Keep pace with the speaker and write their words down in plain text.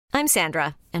I'm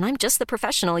Sandra, and I'm just the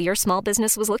professional your small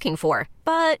business was looking for.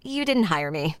 But you didn't hire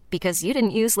me because you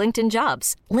didn't use LinkedIn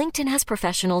Jobs. LinkedIn has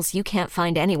professionals you can't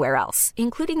find anywhere else,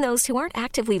 including those who aren't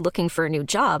actively looking for a new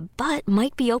job, but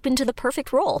might be open to the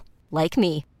perfect role, like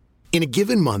me. In a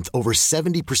given month, over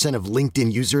 70% of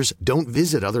LinkedIn users don't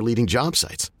visit other leading job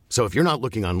sites. So if you're not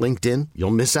looking on LinkedIn,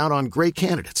 you'll miss out on great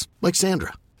candidates like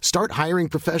Sandra. Start hiring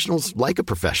professionals like a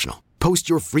professional. Post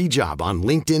your free job on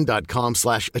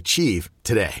linkedin.com/achieve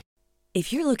today.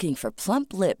 If you're looking for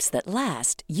plump lips that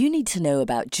last, you need to know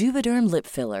about Juvederm lip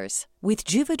fillers. With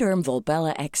Juvederm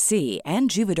Volbella XC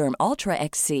and Juvederm Ultra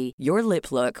XC, your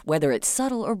lip look, whether it's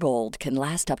subtle or bold, can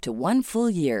last up to 1 full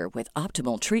year with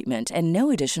optimal treatment and no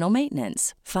additional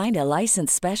maintenance. Find a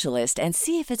licensed specialist and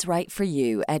see if it's right for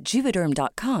you at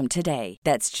Juvederm.com today.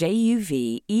 That's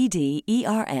JUVEDERM.com.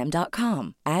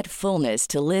 Add fullness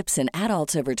to lips in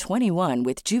adults over 21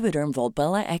 with Juvederm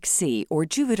Volbella XC or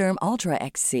Juvederm Ultra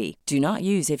XC. Do not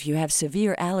use if you have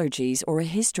severe allergies or a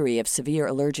history of severe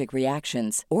allergic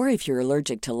reactions, or if you're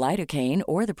allergic to lidocaine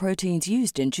or the proteins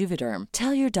used in Juvederm.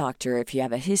 Tell your doctor if you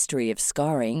have a history of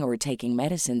scarring or taking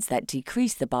medicines that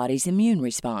decrease the body's immune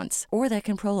response or that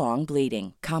can prolong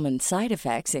bleeding. Common side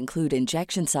effects include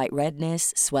injection site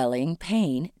redness, swelling,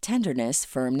 pain, tenderness,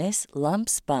 firmness,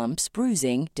 lumps, bumps,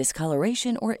 bruising,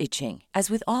 discoloration, or itching. As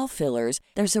with all fillers,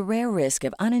 there's a rare risk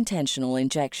of unintentional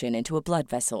injection into a blood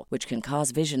vessel, which can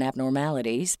cause vision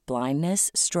abnormalities,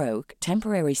 blindness, stroke,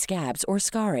 temporary scabs, or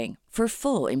scarring. For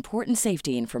full important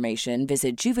safety information,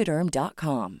 visit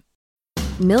Juvederm.com.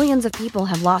 Millions of people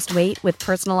have lost weight with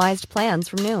personalized plans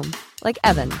from Noom. Like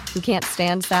Evan, who can't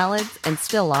stand salads and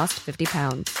still lost 50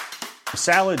 pounds.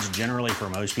 Salads generally for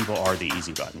most people are the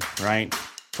easy button, right?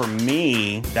 For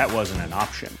me, that wasn't an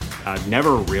option. I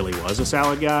never really was a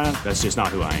salad guy. That's just not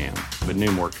who I am. But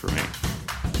Noom worked for me.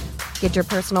 Get your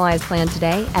personalized plan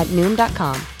today at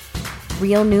Noom.com.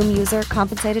 Real Noom user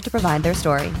compensated to provide their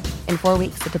story. In 4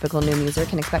 weeks, the typical Noom user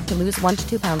can expect to lose 1 to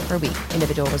 2 pounds per week.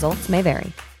 Individual results may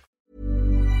vary.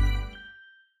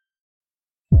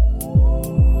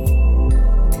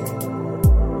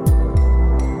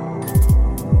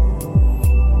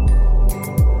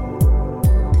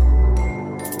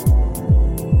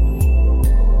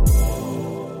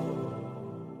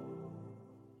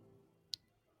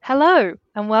 Hello,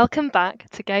 and welcome back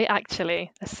to Gay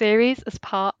Actually, a series as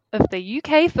part of the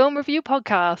UK Film Review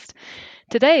Podcast.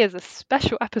 Today is a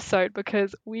special episode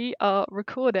because we are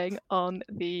recording on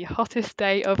the hottest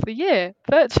day of the year,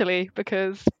 virtually,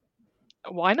 because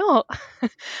why not?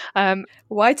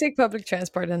 Why take public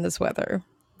transport in this weather,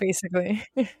 basically?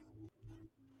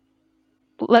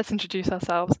 Let's introduce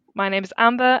ourselves. My name is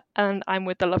Amber, and I'm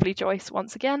with the lovely Joyce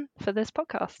once again for this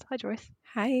podcast. Hi, Joyce.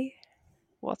 Hi.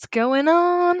 What's going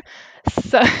on?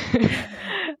 So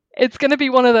it's going to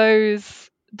be one of those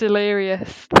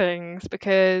delirious things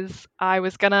because I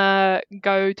was going to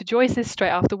go to Joyce's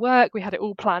straight after work. We had it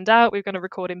all planned out. We were going to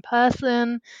record in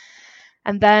person.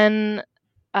 And then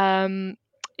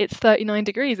it's 39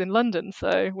 degrees in London,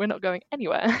 so we're not going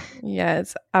anywhere. Yeah,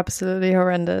 it's absolutely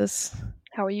horrendous.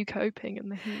 How are you coping in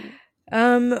the heat?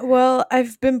 Well,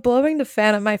 I've been blowing the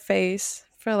fan at my face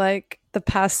for like the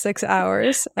past 6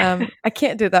 hours. I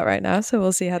can't do that right now, so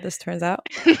we'll see how this turns out.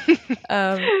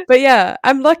 But yeah,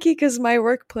 I'm lucky because my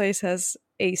workplace has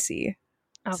AC,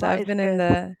 so I've been in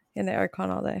the aircon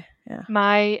all day. Yeah,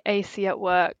 my AC at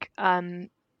work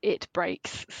it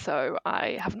breaks, so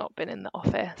I have not been in the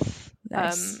office.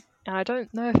 Nice. And I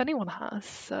don't know if anyone has,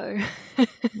 so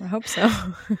I hope so.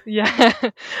 Yeah,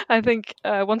 I think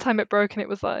one time it broke and it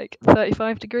was like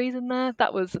 35 degrees in there.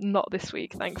 That was not this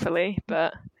week, thankfully,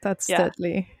 but that's yeah,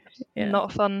 deadly. Yeah.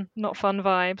 Not fun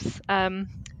vibes.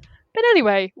 But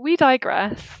anyway, we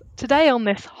digress. Today on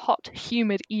this hot,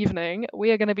 humid evening,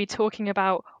 we are going to be talking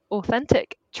about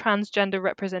authentic transgender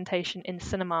representation in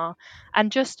cinema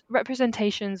and just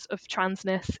representations of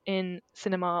transness in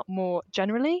cinema more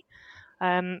generally.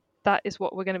 That is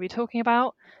what we're going to be talking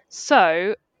about.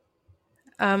 So,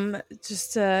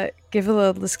 just to give a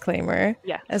little disclaimer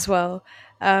as well.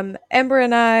 Amber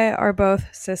and I are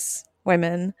both cis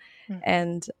women,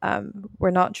 and we're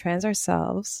not trans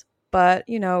ourselves, but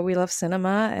we love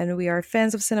cinema and we are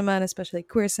fans of cinema, and especially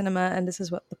queer cinema, and this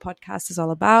is what the podcast is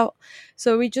all about.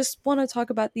 So we just want to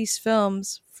talk about these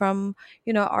films from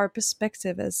our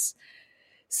perspective as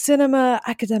cinema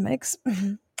academics.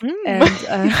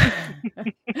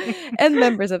 And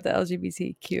members of the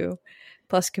LGBTQ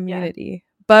plus community.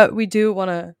 But we do want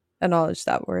to acknowledge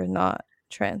that we're not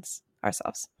trans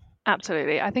ourselves.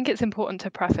 Absolutely. I think it's important to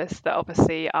preface that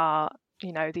obviously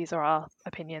these are our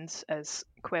opinions as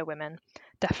queer women,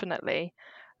 definitely.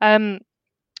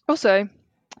 Also,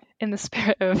 in the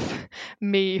spirit of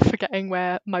me forgetting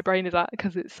where my brain is at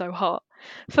because it's so hot,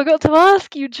 forgot to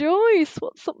ask you, Joyce,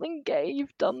 what's something gay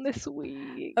you've done this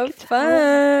week? Oh,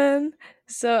 fun.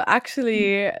 So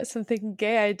actually, something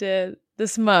gay I did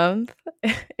this month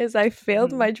is I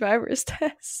failed my driver's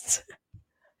test.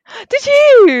 Did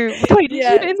you? Wait, did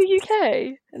Yes. you do it in the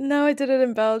UK? No, I did it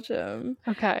in Belgium.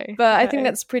 Okay. But I think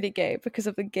that's pretty gay because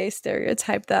of the gay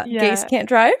stereotype that Yeah. gays can't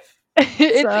drive.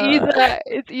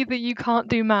 It's either you can't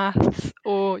do maths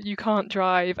or you can't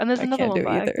drive, and there's another one. I can't do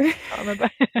I either. can't remember.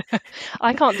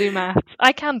 I can't do maths.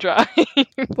 I can drive.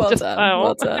 Well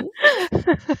done.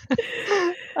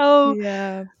 Oh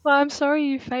yeah. Well, I'm sorry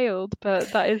you failed,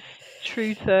 but that is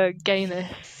true to gayness,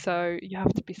 so you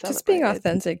have to be celebrated. Just being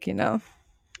authentic, you know.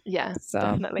 Yeah, so.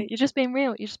 Definitely. You're just being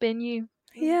real. You're just being you.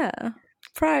 Yeah.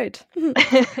 Pride.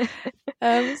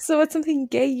 So what's something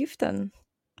gay you've done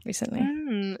recently?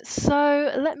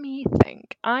 So let me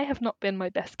think. I have not been my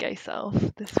best gay self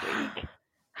this week.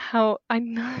 I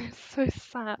know, it's so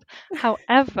sad.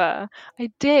 However, I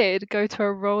did go to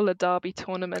a roller derby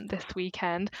tournament this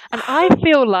weekend, and I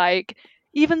feel like,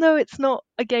 even though it's not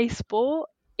a gay sport,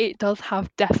 it does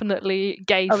have definitely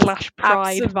gay /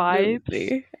 pride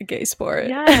vibes. A gay sport.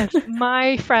 Yes,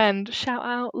 my friend, shout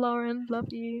out Lauren,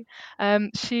 love you.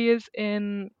 She is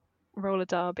in roller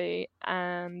derby,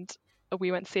 and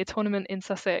we went to see a tournament in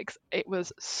Sussex. It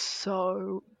was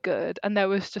so good, and there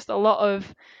was just a lot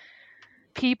of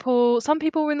people. Some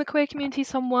people were in the queer community,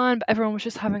 some weren't, but everyone was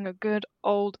just having a good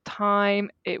old time.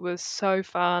 It was so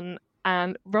fun.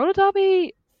 And roller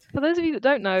derby, for those of you that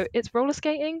don't know, it's roller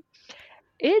skating.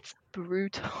 It's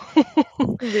brutal.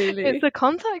 Really? It's a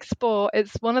contact sport.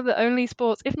 It's one of the only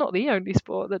sports, if not the only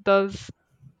sport, that does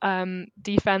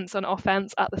defense and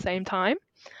offense at the same time.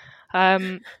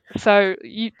 So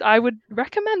I would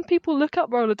recommend people look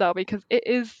up roller derby because it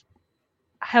is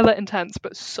hella intense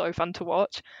but so fun to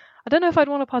watch. I don't know if I'd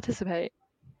want to participate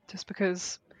just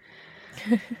because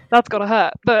that's gotta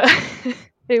hurt, but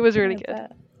it was really good.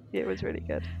 It was really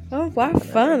good. Oh wow,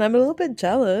 fun! I'm a little bit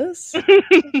jealous.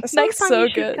 Next time so you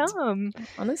should good. come.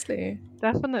 Honestly,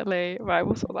 definitely. Right,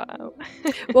 we'll sort that out.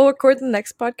 We'll record the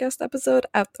next podcast episode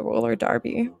at the roller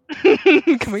derby.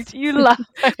 Coming to you live.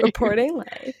 Reporting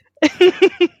live.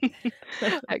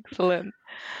 Excellent.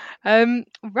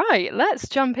 Right, let's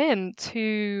jump in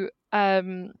to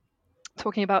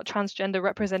talking about transgender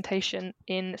representation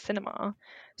in cinema.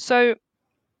 So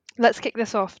let's kick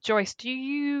this off. Joyce, do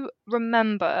you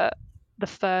remember the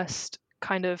first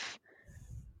kind of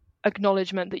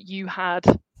acknowledgement that you had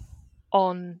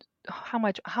on how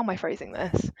am I phrasing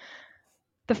this?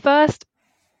 The first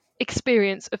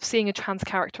experience of seeing a trans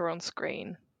character on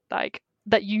screen, like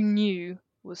that you knew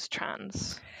was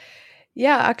trans?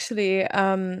 Yeah, actually,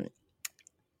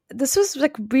 this was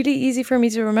like really easy for me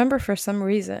to remember for some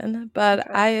reason, but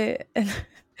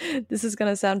this is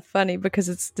gonna sound funny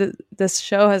because this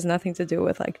show has nothing to do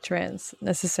with like trans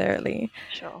necessarily.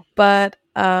 Sure. But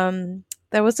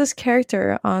there was this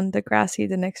character on Degrassi,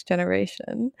 The Next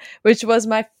Generation, which was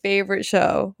my favorite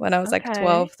show when I was like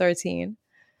 12, 13.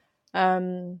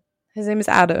 His name is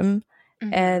Adam,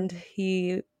 and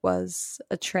he was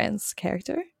a trans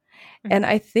character. And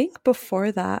I think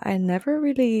before that, I never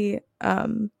really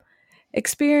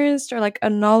experienced or like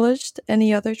acknowledged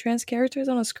any other trans characters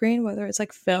on a screen, whether it's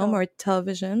like film or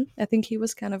television. I think he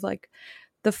was kind of like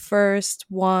the first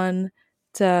one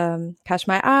to catch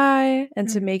my eye and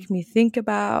to make me think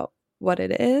about what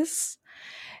it is.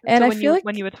 And so I feel like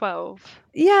when you were 12?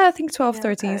 Yeah, I think 12,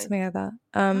 13, something like that.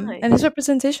 Nice. And his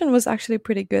representation was actually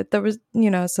pretty good. There was,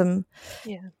 some...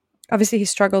 Yeah. Obviously, he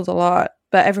struggled a lot,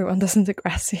 but everyone does in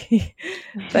Degrassi.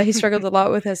 But he struggled a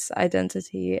lot with his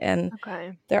identity. And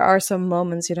there are some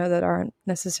moments, that aren't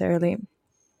necessarily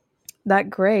that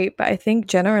great. But I think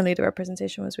generally the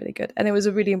representation was really good. And it was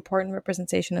a really important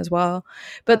representation as well.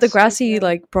 But Degrassi,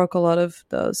 like, broke a lot of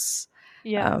those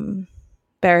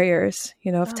barriers,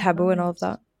 of taboo and all of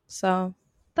that. So...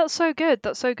 That's so good.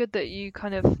 That's so good that you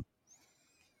kind of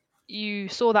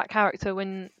saw that character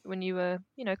when you were,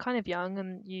 kind of young,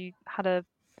 and you had it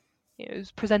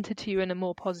was presented to you in a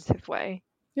more positive way.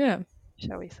 Yeah.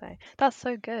 Shall we say. That's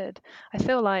so good. I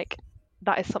feel like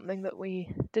that is something that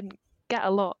we didn't get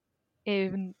a lot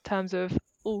in terms of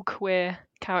all queer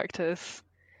characters.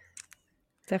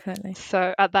 Definitely.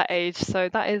 So at that age, so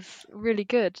that is really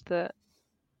good that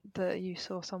you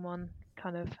saw someone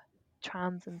kind of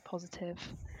trans and positive.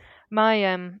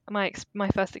 My my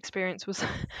first experience was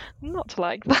not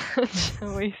like that,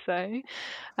 shall we say.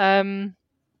 I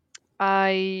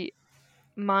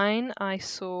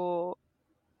saw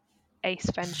Ace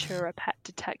Ventura: Pet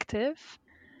Detective,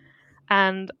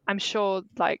 and I'm sure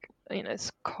like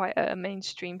it's quite a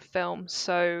mainstream film.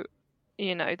 So,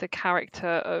 the character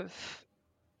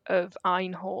of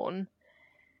Einhorn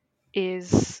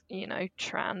is,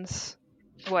 trans.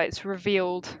 Well, it's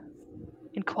revealed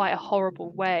in quite a horrible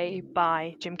way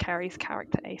by Jim Carrey's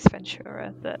character Ace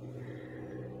Ventura that,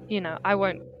 I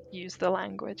won't use the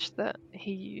language that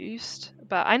he used,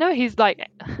 but I know he's like,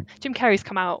 Jim Carrey's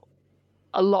come out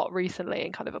a lot recently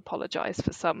and kind of apologized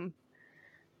for some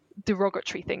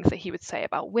derogatory things that he would say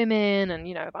about women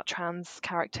and, about trans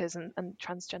characters and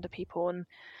transgender people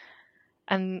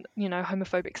and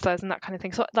homophobic slurs and that kind of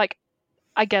thing. So like,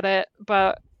 I get it,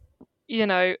 but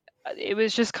it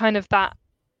was just kind of that,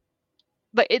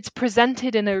 like, it's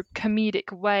presented in a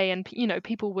comedic way, and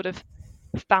people would have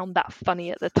found that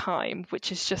funny at the time,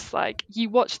 which is just like, you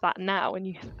watch that now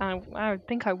and I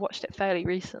think I watched it fairly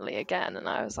recently again, and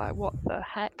I was like, what the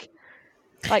heck?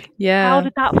 Like, how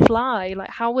did that fly? Like,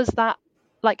 how was that,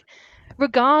 like,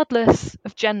 regardless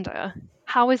of gender,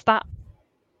 how is that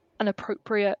an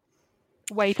appropriate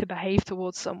way to behave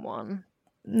towards someone?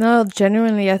 No,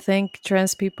 genuinely, I think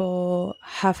trans people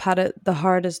have had it the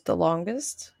hardest, the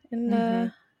longest in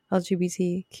the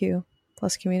LGBTQ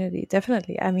plus community.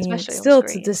 Definitely. I mean, especially still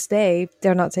to this day,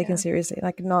 they're not taken seriously.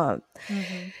 Like, not.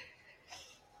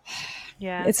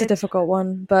 Yeah, it's a difficult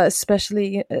one, but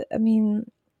especially, I mean,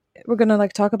 we're gonna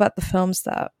like talk about the films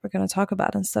that we're gonna talk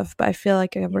about and stuff, but I feel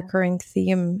like a recurring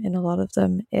theme in a lot of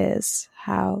them is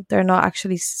how they're not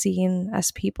actually seen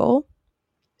as people.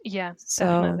 Yeah, so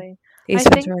definitely. Ace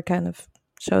Ventura kind of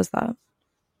shows that.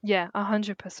 Yeah,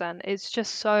 100%. It's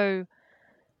just so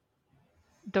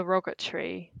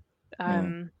derogatory.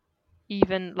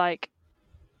 Even like,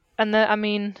 and I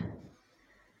mean,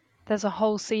 there's a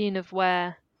whole scene of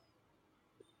where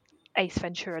Ace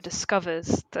Ventura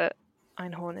discovers that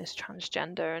Einhorn is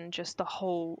transgender, and just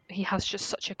he has just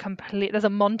such a there's a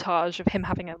montage of him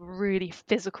having a really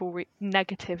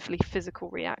negatively physical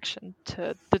reaction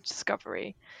to the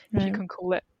discovery, if you can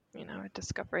call it, a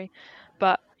discovery.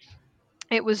 But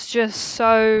it was just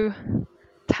so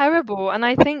terrible, and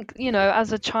I think,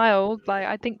 as a child, like,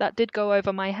 I think that did go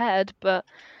over my head, but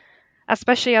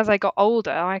especially as I got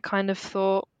older, I kind of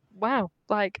thought, wow,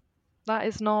 like, that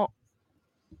is not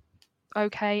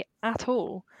okay at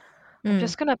all. I'm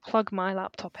just gonna plug my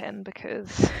laptop in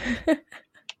because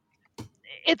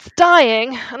it's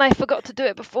dying and I forgot to do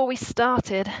it before we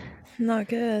started. Not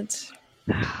good.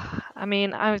 I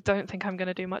mean, I don't think I'm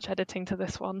gonna do much editing to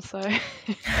this one, so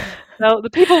well,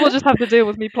 the people will just have to deal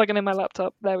with me plugging in my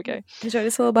laptop. There we go. Enjoy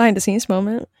this little behind the scenes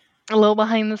moment. A little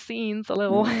behind the scenes, a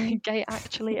little gay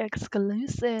actually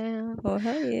exclusive. Oh,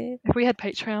 hell yeah. If we had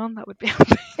Patreon, that would be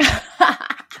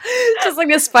just like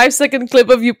this 5-second clip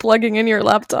of you plugging in your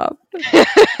laptop.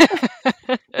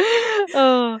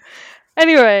 Oh,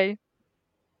 anyway,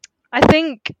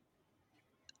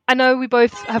 I know we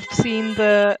both have seen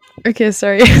the. Okay,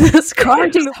 sorry. This car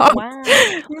just hopped. Wow.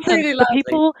 The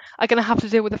people are going to have to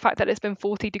deal with the fact that it's been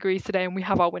 40 degrees today and we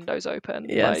have our windows open.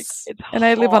 Yes. Like, and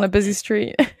I live on a busy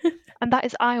street. And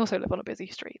I also live on a busy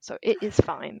street, so it is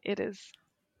fine. It is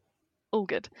all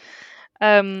good.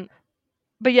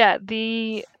 But yeah,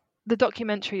 the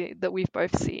documentary that we've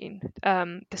both seen,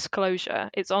 Disclosure,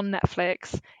 it's on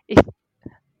Netflix. If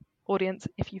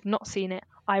you've not seen it,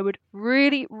 I would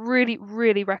really, really,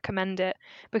 really recommend it,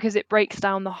 because it breaks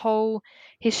down the whole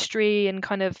history and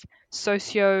kind of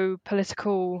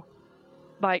socio-political,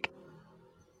 like,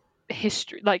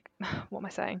 history, like, what am I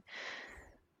saying?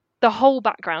 The whole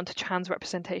background to trans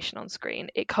representation on screen.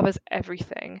 It covers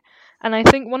everything. And I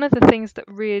think one of the things that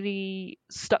really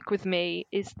stuck with me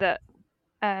is that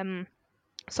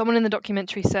someone in the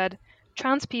documentary said,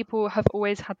 trans people have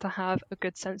always had to have a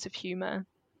good sense of humor,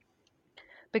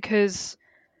 because,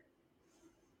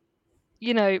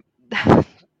 the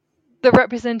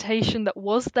representation that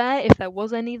was there, if there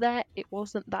was any there, it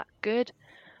wasn't that good.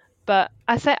 But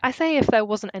I say if there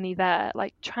wasn't any there,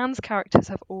 like, trans characters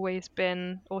have always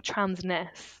been, or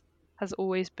transness has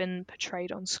always been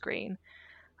portrayed on screen.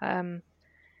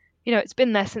 It's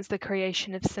been there since the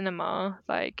creation of cinema,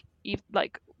 like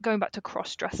going back to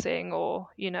cross-dressing, or,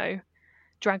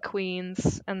 drag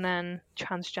queens, and then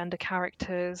transgender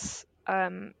characters.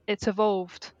 It's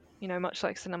evolved, much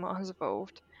like cinema has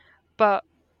evolved. But,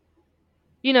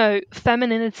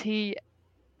 femininity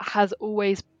has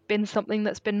always been something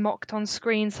that's been mocked on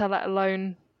screen, so let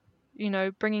alone,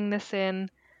 bringing this in.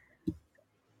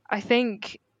 I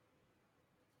think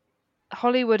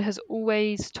Hollywood has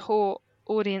always taught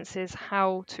audiences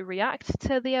how to react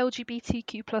to the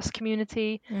LGBTQ plus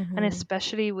community, and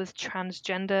especially with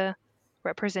transgender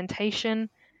representation.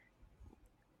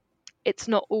 it's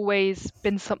not always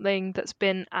been something that's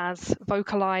been as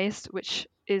vocalized, which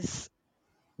is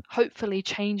hopefully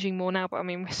changing more now. But I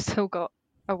mean, we've still got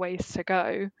a ways to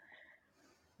go.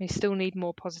 We still need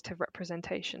more positive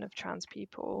representation of trans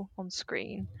people on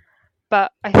screen.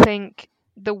 But I think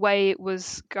the way it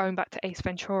was, going back to Ace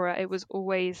Ventura, it was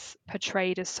always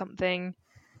portrayed as something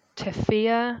to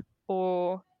fear,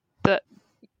 or that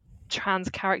trans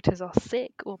characters are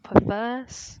sick or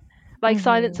perverse. Like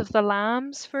Silence of the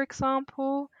Lambs, for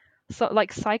example, so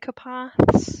like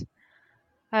psychopaths.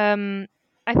 I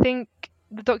think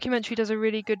the documentary does a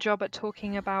really good job at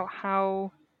talking about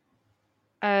how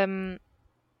trans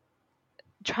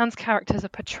characters are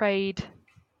portrayed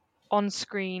on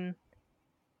screen,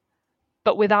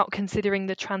 but without considering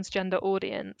the transgender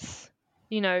audience.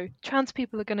 You know, trans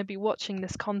people are going to be watching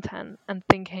this content and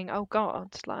thinking, "Oh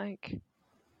God," like,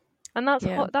 and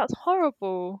that's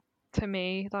horrible to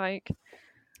me. Like,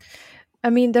 I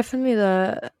mean, definitely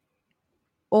the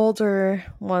older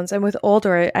ones, and with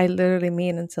older, I literally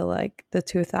mean until like the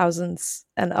 2000s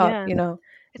and up. yeah, You know,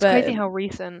 it's but crazy how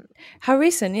recent. How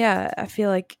recent? Yeah, I feel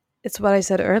like it's what I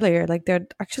said earlier. Like they're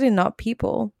actually not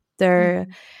people. They're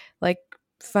like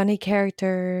funny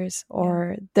characters,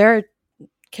 or they're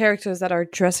characters that are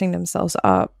dressing themselves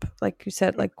up, like you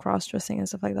said, like cross-dressing and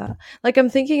stuff like that. Like I'm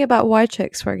thinking about White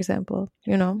Chicks, for example.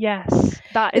 You know, Yes,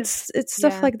 that is. It's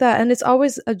stuff like that, and it's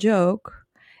always a joke.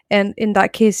 And in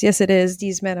that case, yes, it is.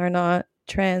 These men are not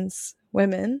trans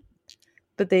women,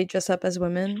 but they dress up as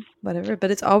women, whatever. But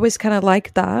it's always kind of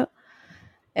like that,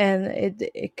 and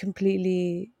it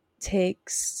completely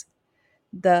takes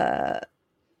the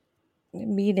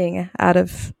meaning out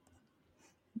of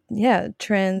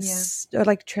trans or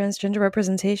like transgender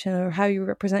representation, or how you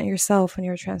represent yourself when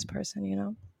you're a trans person, you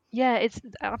know. Yeah, it's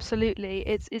absolutely.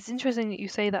 It's interesting that you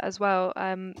say that as well,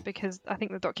 because I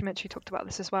think the documentary talked about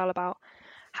this as well, about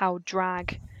how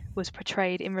drag was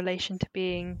portrayed in relation to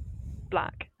being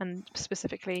black, and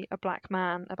specifically a black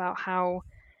man, about how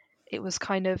it was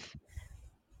kind of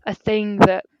a thing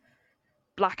that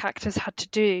black actors had to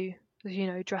do, you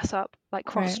know, dress up, like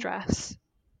cross dress.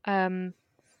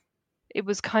 It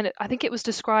was kind of, I think it was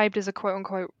described as a quote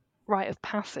unquote rite of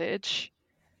passage,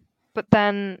 but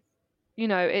then, you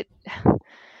know,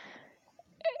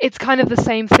 it's kind of the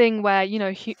same thing where, you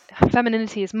know,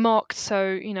 femininity is mocked, so,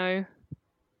 you know,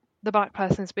 the black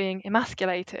person is being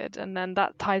emasculated, and then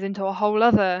that ties into a whole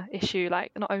other issue.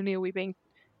 Like, not only are we being,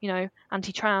 you know,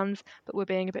 anti-trans, but we're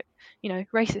being a bit, you know,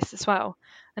 racist as well.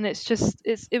 And it's just,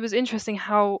 it was interesting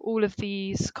how all of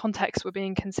these contexts were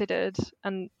being considered,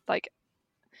 and like,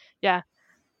 yeah,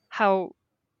 how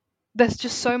there's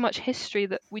just so much history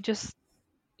that we just,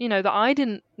 you know, that I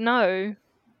didn't know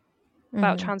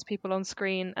about trans people on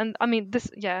screen. And I mean,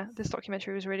 this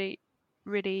documentary was really,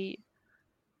 really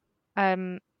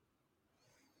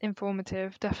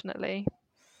informative, definitely.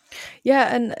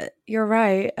 Yeah, and you're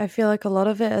right. I feel like a lot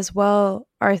of it as well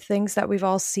are things that we've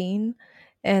all seen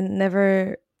and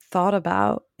never thought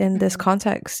about in this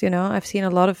context. You know, I've seen a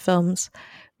lot of films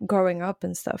growing up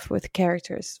and stuff with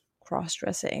characters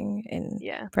cross-dressing in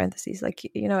parentheses, like,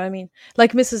 you know what I mean,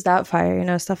 like Mrs. Doubtfire, you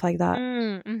know, stuff like that.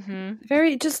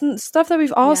 Very just stuff that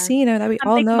we've all seen or that we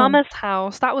all Big know. Mama's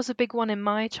House, that was a big one in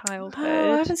my childhood.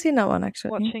 Oh, I haven't seen that one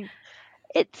actually.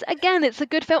 It's a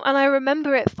good film, and I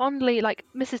remember it fondly. Like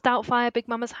Mrs. Doubtfire, Big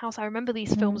Mama's House, I remember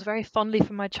these films very fondly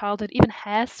from my childhood. Even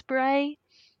Hairspray.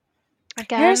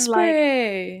 Again,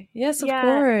 Hairspray. Like, yes, of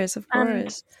course.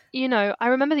 And, you know, I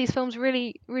remember these films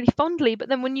really, really fondly. But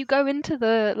then when you go into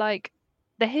the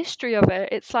history of it,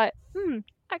 it's like,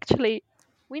 actually,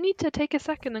 we need to take a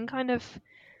second and kind of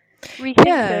rethink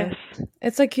this.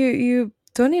 It's like you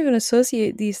don't even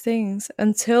associate these things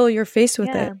until you're faced with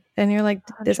it, and you're like,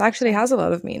 this 100%. actually has a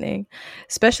lot of meaning,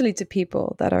 especially to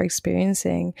people that are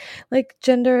experiencing like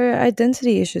gender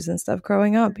identity issues and stuff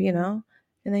growing up, you know.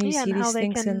 And then you see these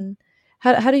things, and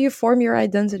how do you form your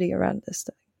identity around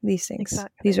these things,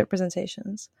 these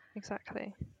representations?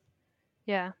 Exactly.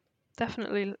 Yeah,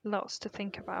 definitely lots to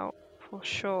think about for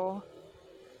sure.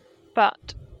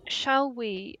 But shall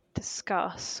we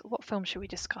discuss, what film should we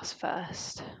discuss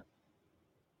first?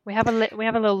 We have a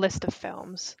little list of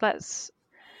films. Let's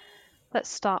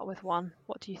start with one.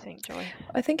 What do you think, Joy?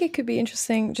 I think it could be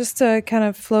interesting just to kind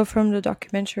of flow from the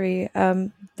documentary.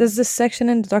 There's this section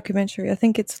in the documentary, I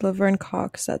think it's Laverne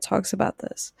Cox, that talks about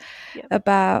this,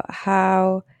 about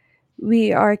how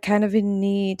we are kind of in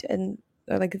need, and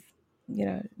like, you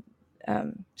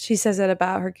know, she says it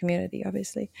about her community,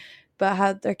 obviously, but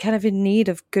how they're kind of in need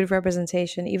of good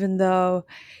representation, even though,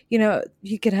 you know,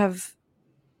 you could have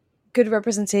good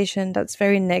representation that's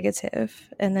very negative,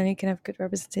 and then you can have good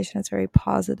representation that's very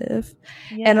positive.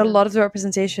 And a lot of the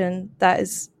representation that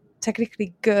is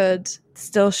technically good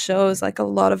still shows like a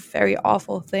lot of very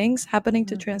awful things happening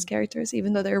to trans characters,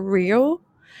 even though they're real.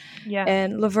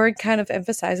 And Laverne kind of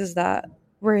emphasizes that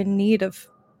we're in need of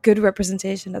good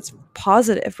representation that's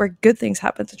positive, where good things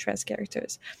happen to trans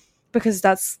characters, because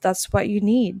that's what you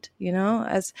need, you know,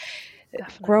 as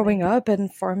growing up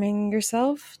and forming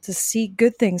yourself, to see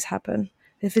good things happen.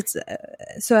 If it's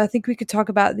so I think we could talk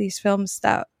about these films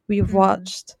that we've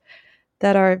watched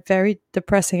that are very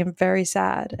depressing and very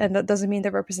sad, and that doesn't mean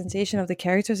the representation of the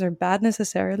characters are bad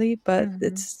necessarily, but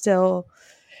it's still,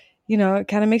 you know, it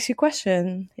kind of makes you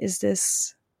question, is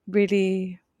this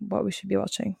really what we should be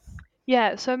watching?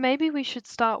 Yeah, so maybe we should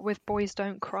start with Boys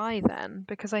Don't Cry then,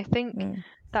 because I think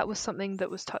that was something that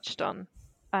was touched on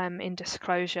in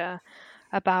Disclosure,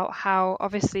 about how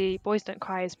obviously Boys Don't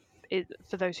Cry is,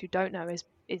 for those who don't know,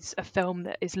 is a film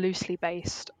that is loosely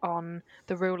based on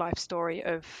the real life story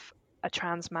of a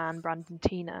trans man, Brandon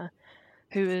Teena,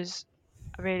 who was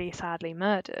really sadly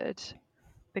murdered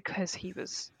because he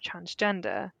was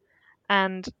transgender.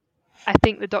 And I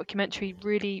think the documentary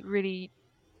really, really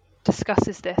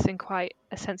discusses this in quite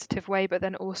a sensitive way, but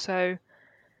then also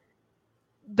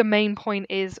the main point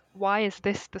is, why is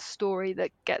this the story that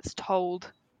gets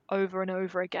told over and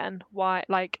over again? Why,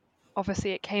 like,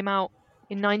 obviously it came out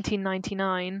in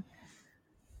 1999,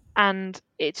 and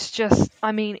it's just,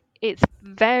 I mean, it's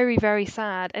very, very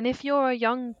sad. And if you're a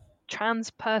young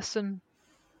trans person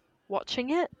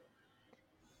watching it,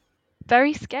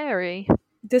 very scary.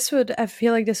 I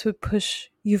feel like this would push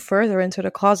you further into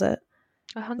the closet.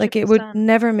 100%. Like, it would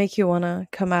never make you want to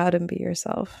come out and be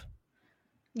yourself.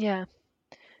 Yeah.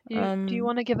 Do you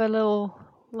want to give a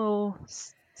little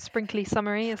sprinkly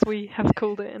summary, as we have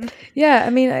called it in? Yeah, I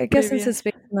mean, I guess since it's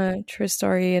based on a true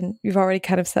story, and you've already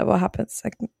kind of said what happens,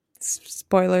 like,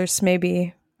 spoilers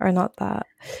maybe are not that,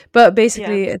 but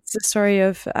basically it's the story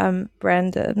of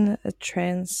Brandon, a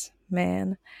trans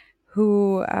man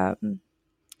who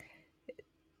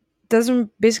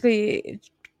doesn't basically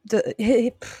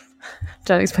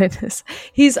trying to explain this.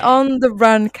 He's on the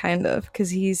run, kind of,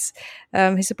 because he's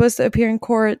supposed to appear in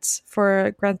court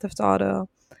for Grand Theft Auto,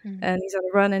 and he's on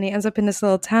the run, and he ends up in this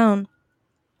little town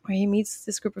where he meets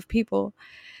this group of people,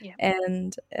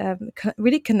 and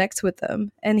really connects with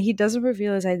them. And he doesn't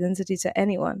reveal his identity to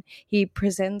anyone. He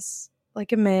presents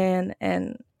like a man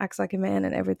and acts like a man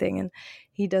and everything, and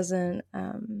he doesn't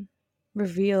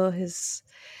reveal his,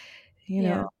 you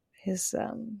know, his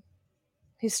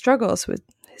struggles with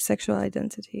his sexual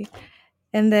identity.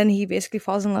 And then he basically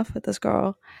falls in love with this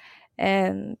girl,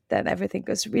 and then everything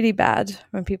goes really bad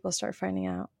when people start finding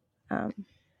out.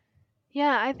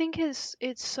 I think it's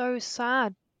so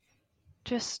sad.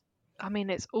 Just, I mean,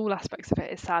 it's all aspects of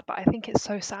it is sad, but I think it's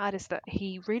so sad is that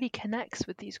he really connects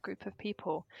with these group of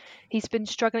people. He's been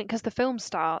struggling, because the film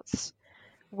starts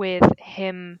with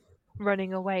him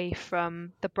running away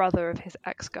from the brother of his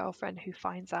ex-girlfriend, who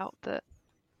finds out that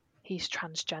he's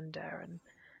transgender,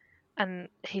 and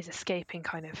he's escaping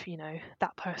kind of, you know,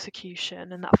 that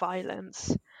persecution and that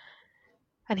violence.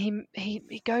 And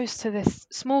he goes to this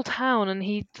small town, and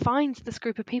he finds this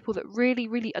group of people that really,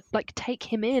 really like take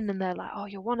him in, and they're like, oh,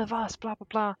 you're one of us, blah blah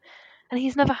blah. And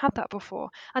he's never had that before,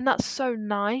 and that's so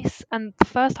nice. And the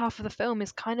first half of the film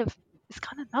is kind of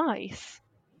nice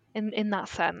in that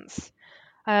sense.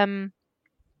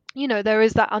 You know, there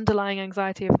is that underlying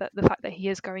anxiety of the fact that he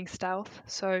is going stealth,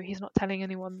 so he's not telling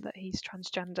anyone that he's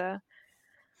transgender.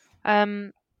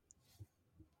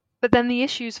 But then the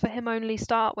issues for him only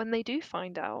start when they do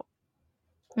find out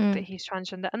that he's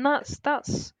transgender, and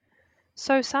that's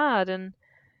so sad, and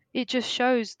it just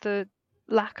shows the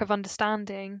lack of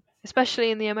understanding,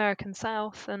 especially in the American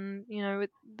South. And you know,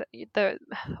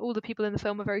 all the people in the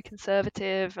film are very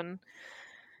conservative, and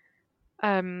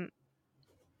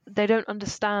they don't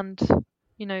understand.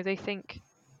 You know, they think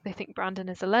Brandon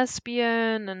is a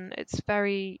lesbian, and it's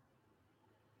very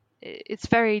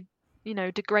you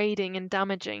know, degrading and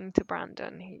damaging to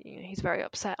Brandon. He's very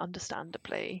upset,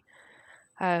 understandably.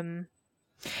 And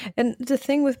the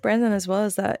thing with Brandon as well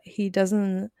is that he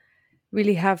doesn't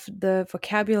really have the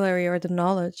vocabulary or the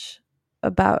knowledge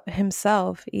about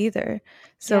himself either.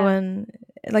 So when,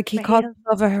 like, he called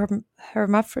himself a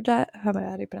hermaphrodite. How do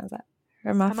you pronounce that?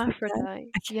 Hermaphrodite.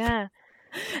 Yeah.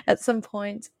 At some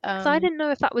point, because I didn't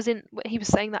know if that was he was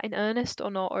saying that in earnest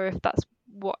or not, or if that's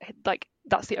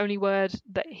that's the only word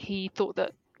that he thought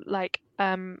that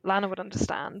Lana would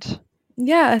understand.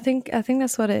 Yeah, I think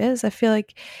that's what it is. I feel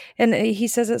like, and he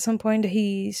says at some point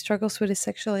he struggles with his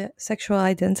sexual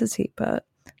identity, but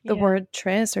the word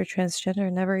trans or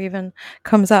transgender never even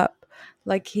comes up.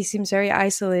 Like, he seems very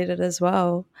isolated as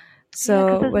well. So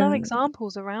because there's no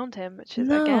examples around him, which is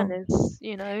again is,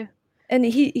 and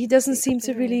he doesn't seem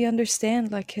to really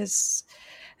understand like his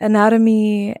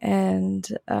anatomy and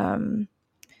when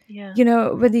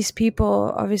these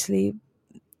people obviously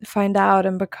find out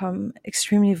and become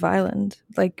extremely violent,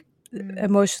 like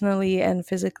emotionally and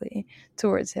physically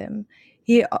towards him,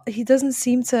 he doesn't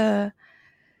seem to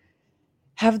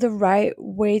have the right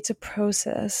way to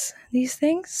process these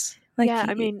things. Like,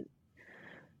 I mean,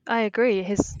 I agree.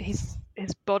 His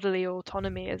bodily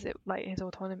autonomy, his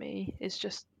autonomy is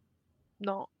just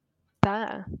not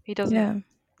there. He doesn't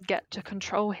get to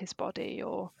control his body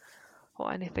or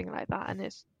anything like that, and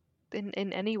it's in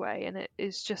any way, and it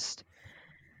is just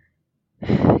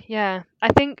I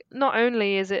think not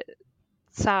only is it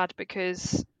sad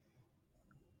because,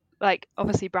 like,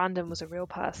 obviously Brandon was a real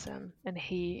person and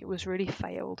he was really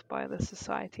failed by the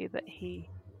society that he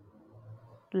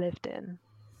lived in,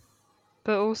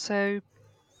 but also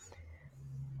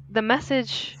the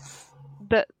message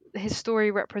that his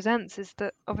story represents is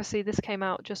that obviously this came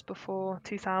out just before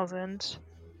 2000.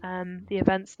 The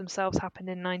events themselves happened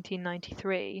in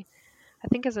 1993. I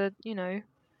think as a,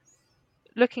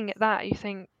 looking at that, you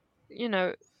think,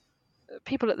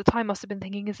 people at the time must have been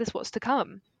thinking, is this what's to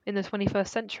come in the 21st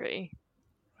century?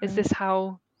 Is this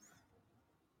how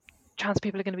trans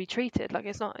people are going to be treated? Like,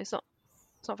 it's not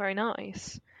very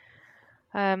nice.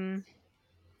 But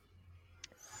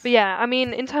yeah, I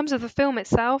mean, in terms of the film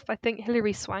itself, I think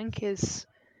Hilary Swank is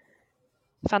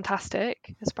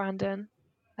fantastic as Brandon.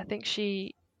 I think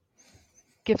she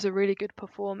gives a really good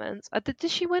performance.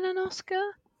 Did she win an Oscar?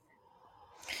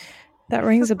 That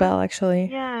rings a bell, actually.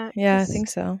 Yeah, I think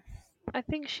so. I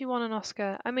think she won an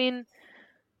Oscar. I mean,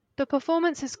 the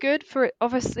performance is good for it.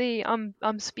 Obviously, I'm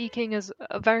speaking as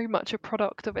very much a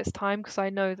product of its time, because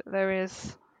I know that there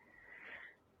is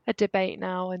a debate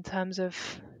now in terms of,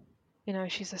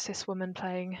 she's a cis woman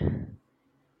playing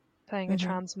a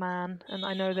trans man, and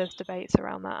I know there's debates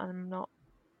around that, and I'm not.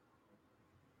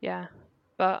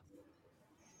 But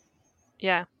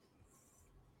yeah,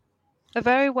 a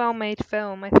very well made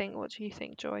film, I think. What do you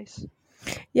think, Joyce?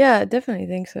 Yeah, I definitely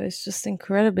think so. It's just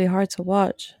incredibly hard to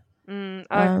watch.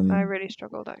 I really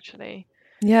struggled, actually.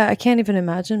 Yeah, I can't even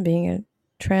imagine being a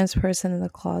trans person in the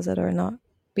closet or not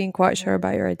being quite sure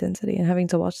about your identity and having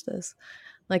to watch this.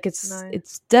 Like,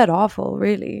 it's dead awful,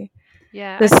 really.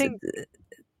 Yeah, I think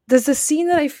there's a scene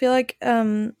that I feel like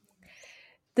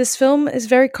this film is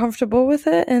very comfortable with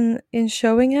it and in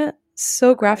showing it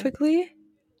so graphically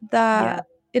that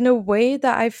in a way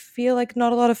that I feel like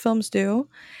not a lot of films do.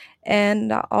 And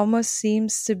that almost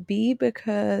seems to be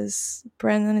because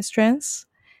Brandon is trans.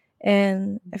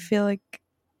 And I feel like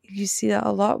you see that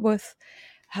a lot with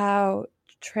how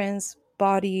trans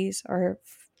bodies are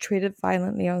treated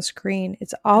violently on screen.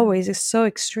 It's always so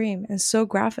extreme and so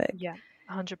graphic. Yeah,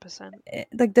 100%.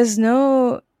 Like, there's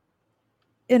no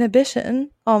inhibition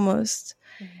almost.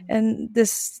 And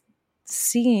this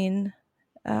scene,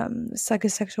 it's like a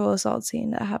sexual assault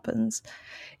scene that happens,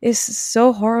 is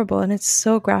so horrible and it's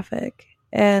so graphic.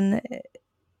 And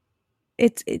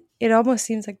it almost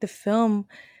seems like the film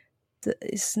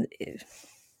is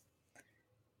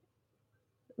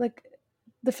like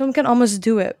the film can almost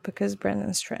do it because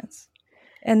Brandon's trans,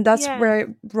 and that's where it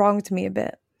wronged me a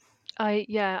bit.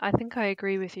 I think I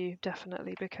agree with you,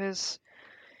 definitely, because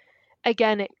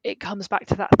again it comes back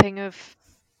to that thing of,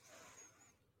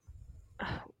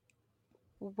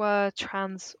 were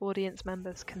trans audience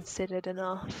members considered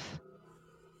enough?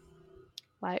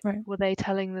 Like, were they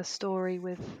telling the story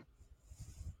with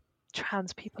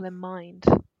trans people in mind,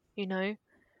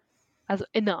 as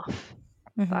enough?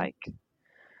 Like,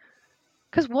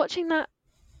 because watching that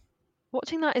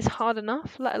is hard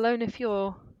enough, let alone if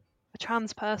you're a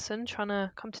trans person trying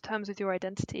to come to terms with your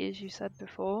identity, as you said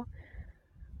before.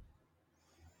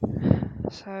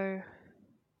 So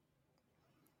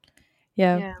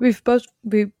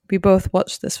we both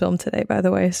watched this film today, by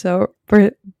the way, so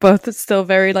we're both still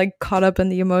very like caught up in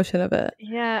the emotion of it.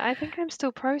 I think I'm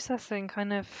still processing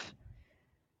kind of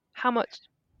how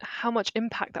much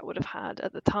impact that would have had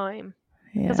at the time,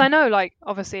 because I know, like,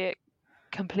 obviously it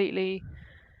completely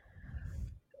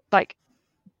like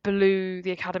blew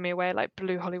the Academy away, like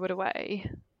blew Hollywood away.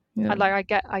 I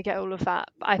get all of that,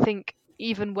 but I think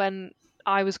even when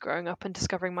I was growing up and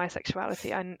discovering my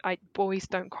sexuality, I Boys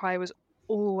Don't Cry was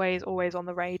always on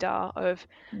the radar of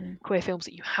queer films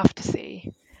that you have to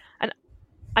see, and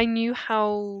I knew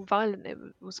how violent it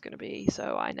was going to be,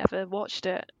 so I never watched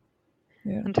it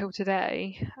until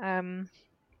today.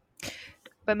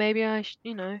 But maybe I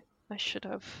should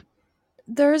have.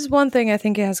 There is one thing I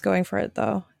think it has going for it,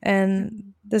 though,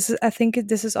 and I think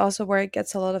this is also where it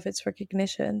gets a lot of its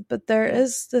recognition. But there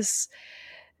is this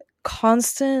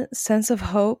constant sense of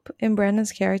hope in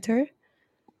Brandon's character.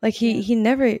 Like he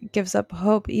never gives up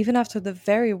hope, even after the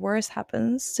very worst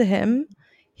happens to him.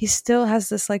 He still has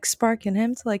this like spark in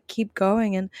him to like keep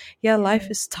going. And life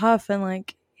is tough, and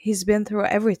like he's been through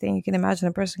everything you can imagine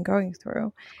a person going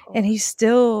through, and he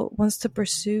still wants to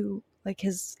pursue like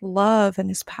his love and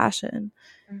his passion.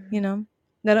 You know,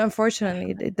 that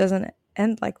unfortunately it doesn't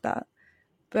end like that.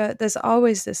 But there's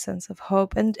always this sense of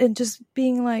hope and just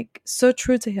being like so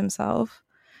true to himself.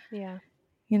 Yeah.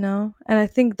 You know, and I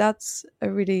think that's a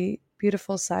really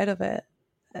beautiful side of it,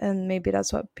 and maybe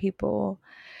that's why people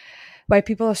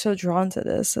are so drawn to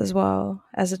this as well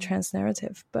as a trans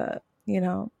narrative. But you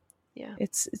know,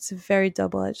 it's a very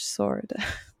double-edged sword.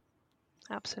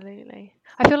 Absolutely.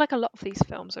 I feel like a lot of these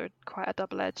films are quite a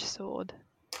double-edged sword,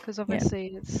 because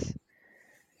obviously it's,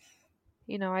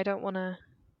 you know, I don't want to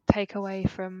take away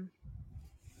from,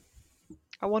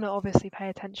 I want to obviously pay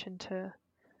attention to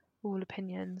all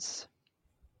opinions,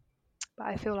 but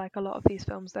I feel like a lot of these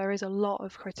films, there is a lot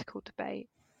of critical debate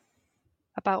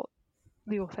about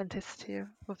the authenticity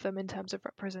of them in terms of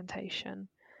representation.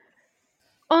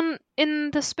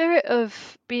 In the spirit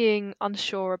of being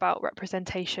unsure about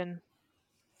representation,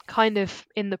 kind of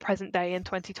in the present day in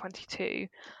 2022,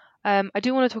 I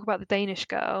do want to talk about The Danish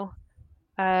Girl.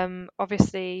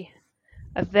 Obviously,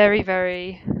 a very,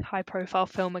 very high-profile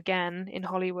film again in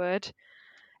Hollywood.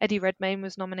 Eddie Redmayne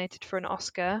was nominated for an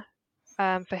Oscar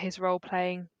for his role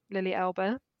playing Lily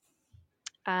Elbe,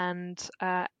 and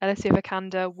Alicia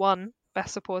Vikander won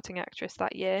Best Supporting Actress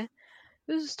that year.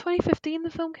 It was 2015 the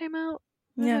film came out.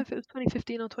 I don't know if it was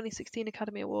 2015 or 2016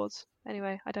 Academy Awards.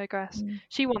 Anyway, I digress.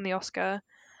 She won the Oscar.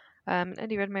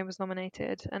 Eddie Redmayne was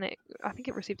nominated, and I think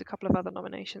it received a couple of other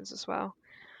nominations as well.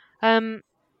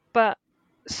 But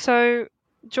so,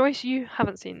 Joyce, you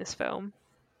haven't seen this film,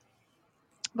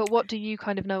 but what do you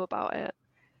kind of know about it?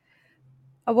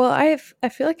 Well, I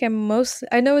feel like I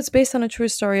know it's based on a true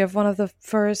story of one of the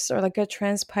first, or like a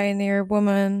trans pioneer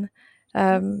woman,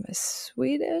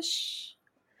 Swedish,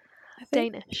 I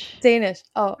think? Danish.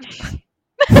 Oh.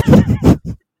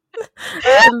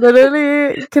 I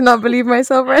literally cannot believe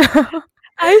myself right now.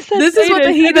 I said this Danish, is what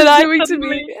the heat is doing to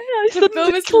me. The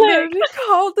film is literally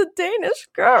called The Danish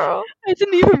Girl. I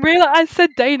didn't even realize I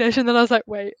said Danish, and then I was like,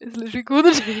 wait, it's literally called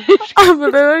The Danish Girl. I'm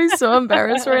literally so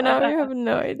embarrassed right now. You have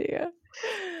no idea.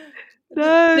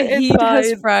 No, the heat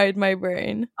has fried my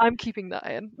brain. I'm keeping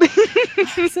that in.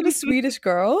 So The Swedish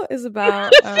Girl is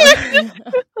about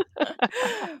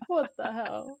what the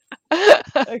hell?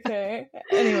 Okay.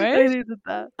 Anyway, I needed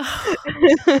that.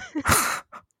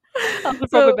 That's a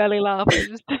proper belly laugh.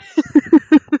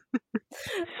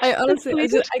 I honestly, I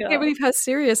can't believe how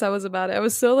serious I was about it. I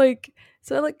was so like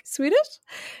Swedish.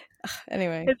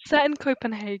 Anyway, it's set in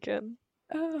Copenhagen,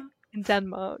 in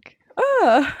Denmark.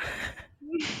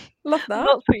 Love that.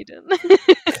 Not Sweden.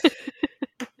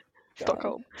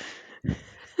 Stockholm.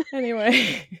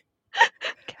 Anyway,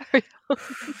 carry on.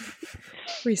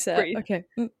 Reset. Breathe. Okay.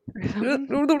 Okay,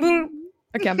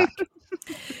 I'm back.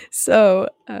 So,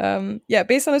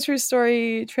 based on a true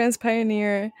story, trans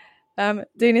pioneer,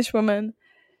 Danish woman,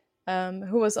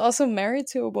 who was also married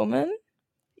to a woman.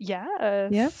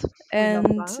 Yes. Yeah.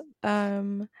 And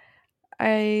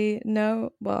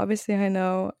obviously I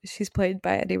know she's played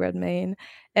by Eddie Redmayne,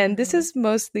 and this is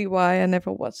mostly why I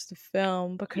never watched the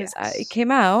film, because it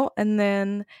came out, and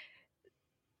then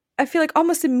I feel like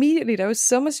almost immediately there was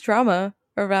so much drama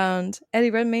around Eddie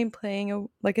Redmayne playing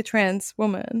a trans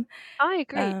woman. I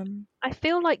agree. I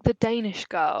feel like The Danish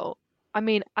Girl, I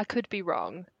mean, I could be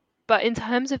wrong, but in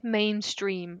terms of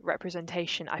mainstream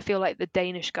representation, I feel like The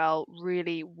Danish Girl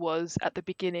really was at the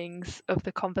beginnings of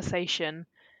the conversation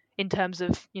in terms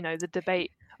of, you know, the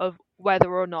debate of whether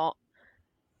or not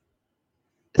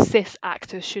cis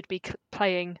actors should be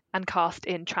playing and cast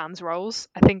in trans roles.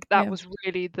 I think that was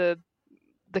really the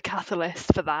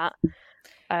catalyst for that.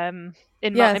 In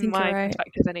my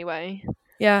perspective, anyway.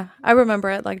 Yeah, I remember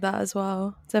it like that as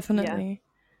well. Definitely.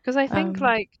 Because I think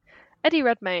like Eddie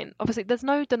Redmayne, obviously, there's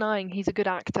no denying he's a good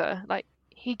actor. Like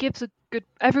he gives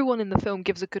everyone in the film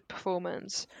gives a good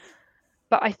performance.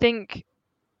 But I think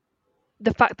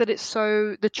the fact that it's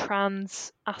the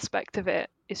trans aspect of it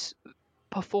is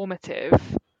performative.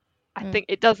 I think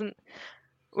it doesn't.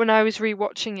 When I was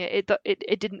rewatching it,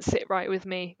 it didn't sit right with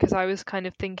me, because I was kind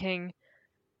of thinking,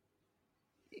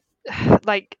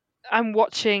 like, I'm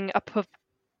watching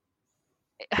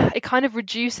it kind of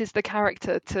reduces the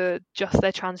character to just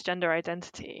their transgender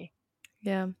identity.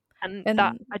 Yeah. And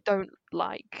that I don't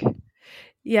like.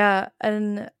 Yeah,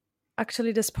 and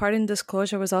actually, this part in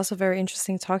Disclosure was also very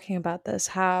interesting talking about this.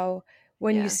 How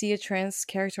when you see a trans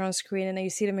character on screen and then you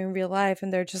see them in real life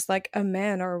and they're just like a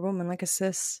man or a woman, like a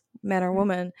cis man or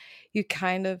woman, you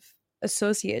kind of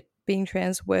associate being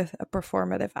trans with a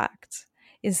performative act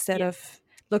instead of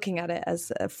looking at it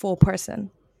as a full person.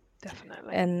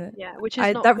 Definitely. And which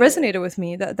is not that good. resonated with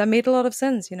me. That made a lot of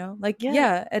sense, you know? Like,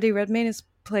 Eddie Redmayne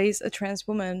plays a trans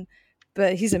woman,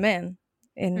 but he's a man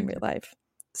in real life.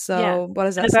 So what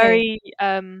does that a say? Very,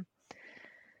 a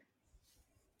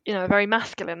very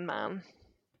masculine man.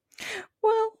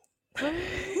 Well,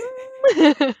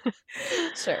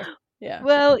 sure. Yeah.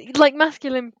 Well, like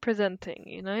masculine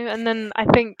presenting, and then I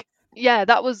think,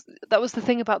 that was the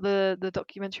thing about the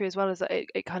documentary as well, is that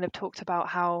it kind of talked about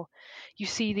how you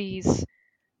see these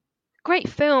great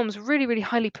films, really, really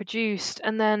highly produced,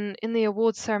 and then in the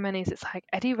awards ceremonies, it's like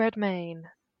Eddie Redmayne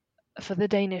for The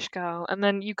Danish Girl, and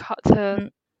then you cut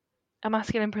to a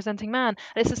masculine presenting man.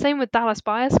 And it's the same with Dallas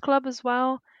Buyers Club as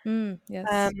well.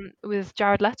 Yes. With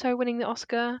Jared Leto winning the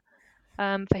Oscar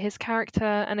for his character.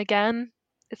 And again,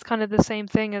 it's kind of the same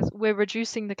thing, as we're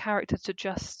reducing the character to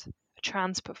just a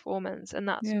trans performance, and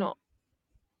that's not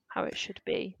how it should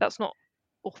be. That's not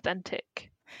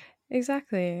authentic.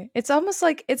 Exactly. It's almost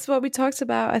like it's what we talked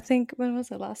about, I think, when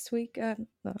was it, last week?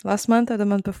 Last month or the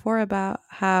month before, about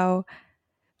how,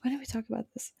 when did we talk about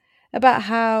this? About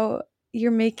how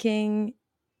you're making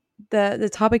the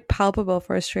topic palpable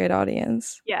for a straight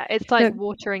audience. Yeah, it's like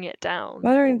watering it down.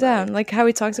 Watering down, like how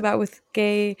he talks about with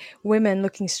gay women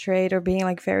looking straight or being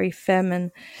like very femme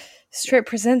and straight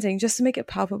presenting, just to make it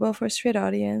palpable for a straight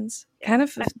audience. Kind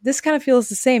of, this kind of feels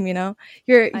the same, you know.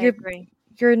 I agree.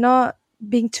 You're not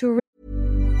being too.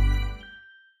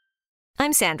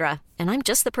 I'm Sandra, and I'm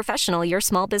just the professional your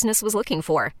small business was looking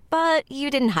for. But you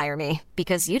didn't hire me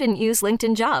because you didn't use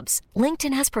LinkedIn Jobs.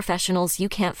 LinkedIn has professionals you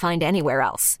can't find anywhere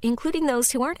else, including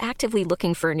those who aren't actively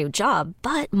looking for a new job,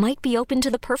 but might be open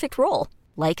to the perfect role,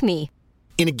 like me.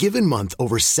 In a given month,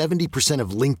 over 70%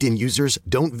 of LinkedIn users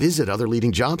don't visit other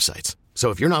leading job sites. So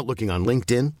if you're not looking on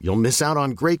LinkedIn, you'll miss out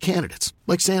on great candidates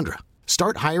like Sandra.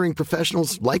 Start hiring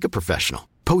professionals like a professional.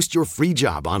 Post your free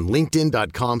job on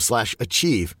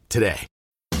linkedin.com/achieve today.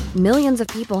 Millions of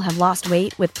people have lost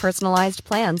weight with personalized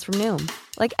plans from Noom.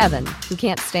 Like Evan, who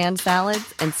can't stand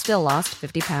salads and still lost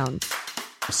 50 pounds.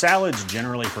 Salads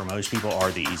generally for most people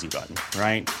are the easy button,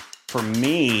 right? For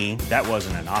me, that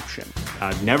wasn't an option.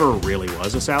 I never really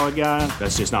was a salad guy.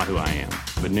 That's just not who I am.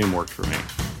 But Noom worked for me.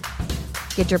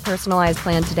 Get your personalized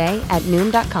plan today at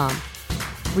Noom.com.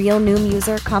 Real Noom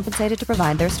user compensated to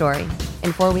provide their story.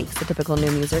 In 4 weeks, the typical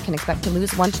Noom user can expect to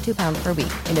lose 1 to 2 pounds per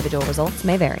week. Individual results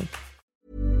may vary.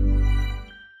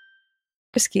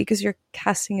 Risky because you're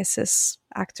casting a cis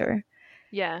actor.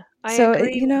 Yeah, I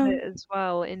agree with it as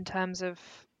well, in terms of,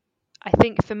 I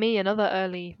think for me, another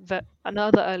early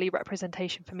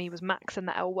representation for me was Max and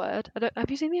the L Word.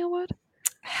 Have you seen the L Word?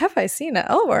 Have I seen the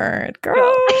L Word,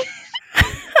 girl?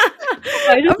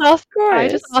 I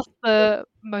just asked the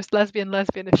most lesbian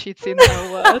if she'd seen the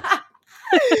L Word.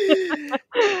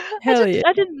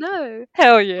 I didn't know.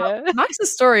 Hell yeah.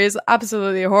 Max's story is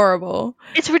absolutely horrible.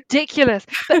 It's ridiculous.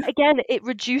 But again, it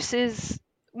reduces,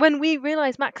 when we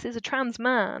realize Max is a trans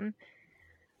man,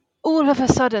 all of a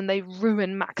sudden they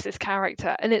ruin Max's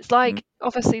character. And it's like,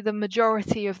 obviously the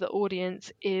majority of the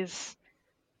audience is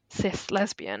cis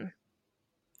lesbian.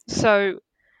 So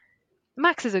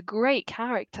Max is a great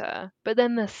character, but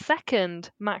then the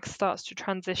second Max starts to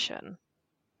transition,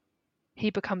 he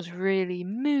becomes really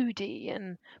moody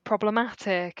and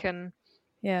problematic, and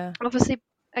obviously,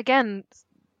 again,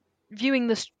 viewing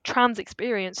this trans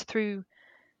experience through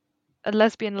a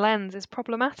lesbian lens is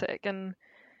problematic, and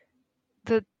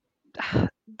the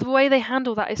way they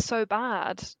handle that is so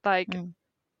bad. Like,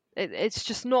 it's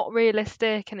just not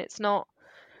realistic, and it's not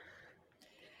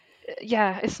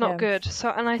good. So,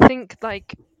 and I think,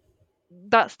 like,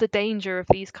 that's the danger of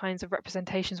these kinds of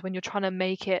representations when you're trying to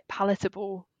make it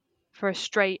palatable for a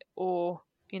straight or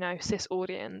cis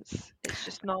audience. It's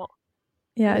just not.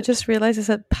 Yeah, I just realized I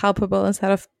said palpable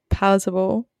instead of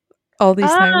palatable all these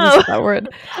times. I said that word.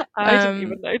 I didn't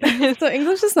even know this. So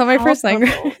English is not my first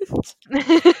language.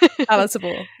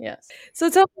 Palatable, yes. So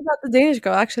tell me about the Danish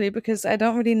Girl, actually, because I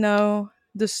don't really know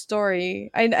the story.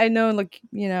 I know, like,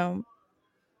 I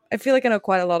feel like I know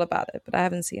quite a lot about it, but I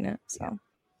haven't seen it. So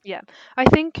yeah, I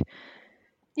think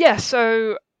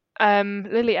so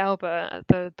Lily Elba,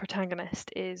 the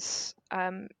protagonist, is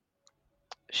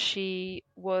she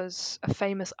was a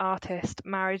famous artist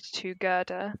married to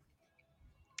Gerda,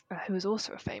 who was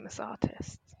also a famous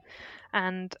artist,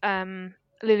 and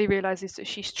Lily realizes that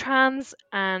she's trans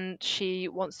and she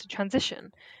wants to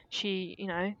transition. She,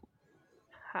 her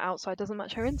outside doesn't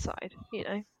match her inside,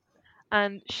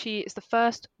 and she is the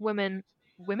first woman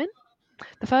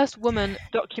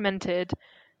documented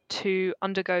to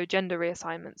undergo gender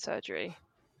reassignment surgery,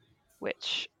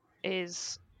 which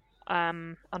is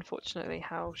unfortunately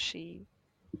how she,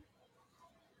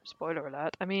 spoiler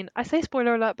alert, I mean, I say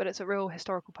spoiler alert, but it's a real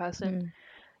historical person.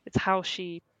 It's how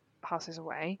she passes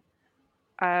away.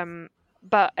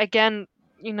 But again,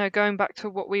 going back to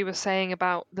what we were saying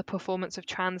about the performance of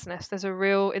transness, there's a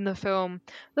real, in the film,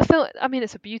 I mean,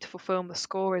 it's a beautiful film, the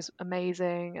score is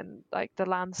amazing, and like the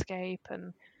landscape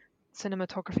and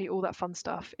cinematography, all that fun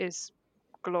stuff is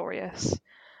glorious.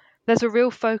 There's a real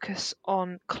focus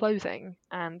on clothing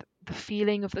and the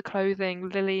feeling of the clothing.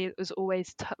 Lily was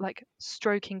always like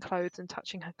stroking clothes and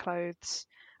touching her clothes,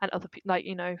 and other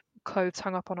clothes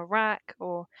hung up on a rack,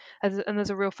 and there's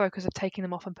a real focus of taking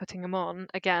them off and putting them on.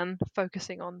 Again,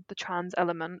 focusing on the trans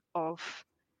element of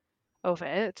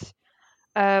it.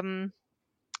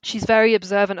 She's very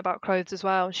observant about clothes as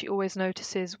well. She always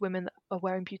notices women that are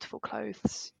wearing beautiful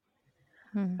clothes.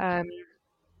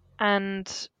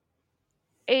 And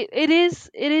it is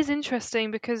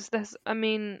interesting because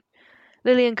Lily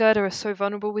and Gerda are so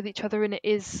vulnerable with each other, and it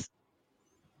is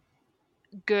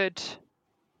good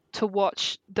to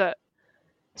watch that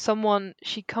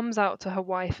she comes out to her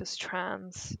wife as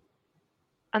trans,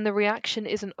 and the reaction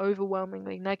isn't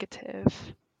overwhelmingly negative,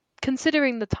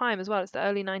 considering the time as well. It's the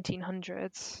early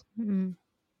 1900s.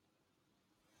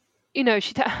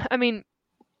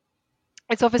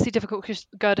 It's obviously difficult because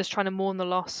Gerda's trying to mourn the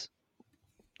loss,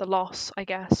 I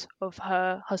guess, of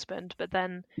her husband, but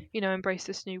then, embrace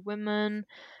this new woman,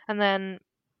 and then,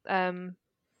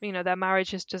 their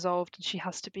marriage is dissolved and she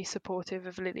has to be supportive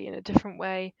of Lily in a different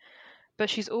way, but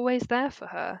she's always there for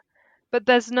her. But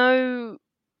there's no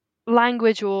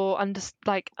language or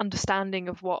understanding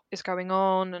of what is going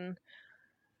on, and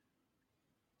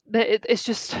it's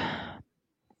just,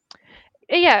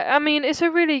 yeah, I mean, it's a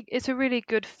really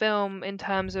good film in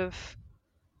terms of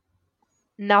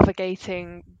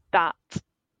navigating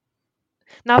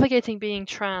being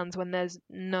trans when there's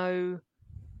no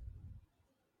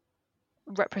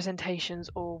representations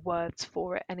or words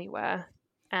for it anywhere,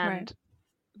 and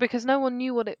because no one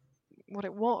knew what it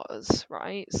was,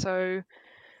 right? So,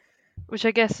 which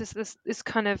I guess is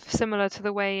kind of similar to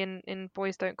the way in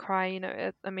Boys Don't Cry.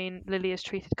 Lily is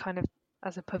treated kind of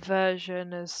as a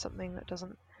perversion, as something that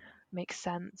doesn't make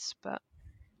sense, but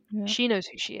she knows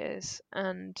who she is,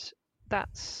 and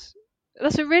that's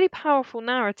a really powerful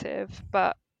narrative.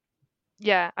 But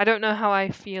yeah, I don't know how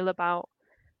I feel about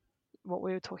what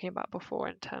we were talking about before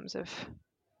in terms of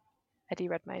Eddie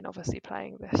Redmayne obviously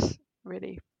playing this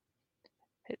really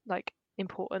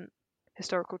important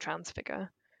historical trans figure.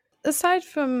 Aside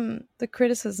from the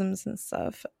criticisms and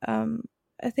stuff,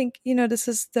 I think this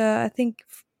is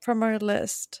from our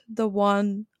list, the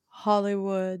one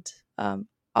Hollywood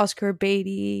Oscar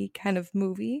baity kind of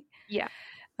movie. Yeah.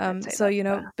 So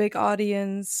big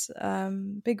audience,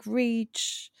 big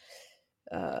reach,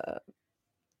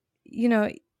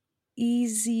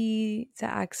 easy to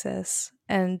access,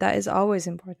 and that is always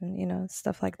important.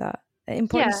 Stuff like that,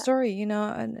 important story,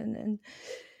 and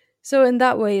so in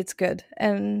that way it's good,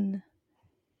 and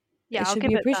it should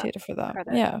be appreciated for that.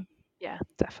 Yeah,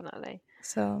 definitely.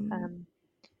 So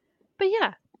but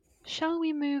yeah, shall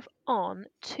we move on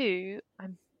to,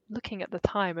 I'm looking at the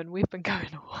time and we've been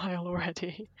going a while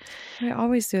already. We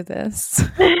always do this.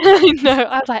 No,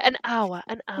 I was like, an hour.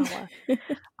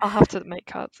 I'll have to make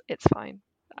cuts. It's fine.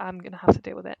 I'm gonna have to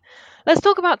deal with it. Let's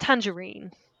talk about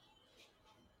Tangerine.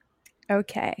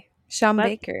 Okay. Sean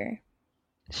Baker.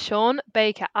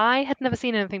 I had never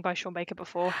seen anything by Sean Baker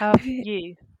before. Have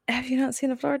you? Have you not seen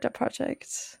The Florida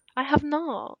Project? I have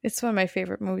not. It's one of my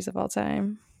favorite movies of all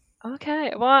time.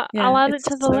 Okay, well, I'll add it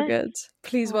to the list. Good.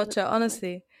 Please watch it,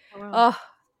 honestly.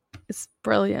 It's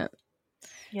brilliant.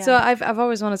 Yeah. So I've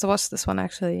always wanted to watch this one,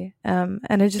 actually, and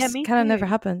it just kind of never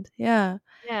happened. Yeah.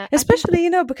 Especially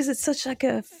because it's such like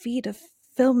a feat of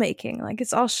filmmaking. Like,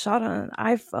 it's all shot on an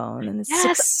iPhone, and it's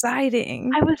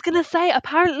exciting. I was gonna say,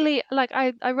 apparently,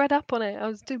 I read up on it. I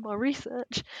was doing my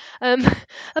research.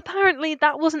 Apparently,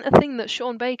 that wasn't a thing that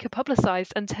Sean Baker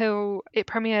publicized until it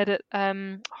premiered at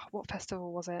what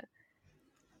festival was it?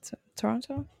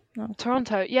 Toronto? No.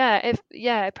 Toronto. Yeah. It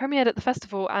premiered at the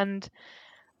festival, and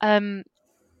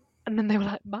then they were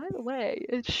like, by the way,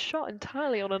 it's shot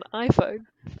entirely on an iPhone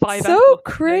 5S. So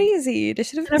crazy. They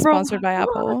should have been sponsored by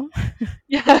Apple.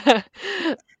 Yeah.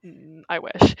 I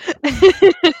wish.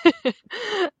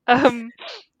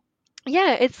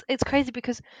 Yeah, it's crazy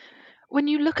because when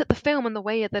you look at the film and the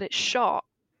way that it's shot,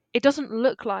 it doesn't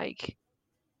look like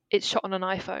it's shot on an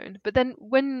iPhone. But then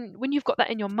when you've got that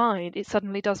in your mind, it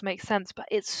suddenly does make sense. But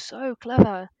it's so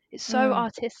clever. It's so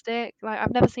artistic. Like,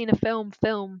 I've never seen a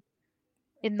film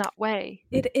in that way.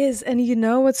 It is. And you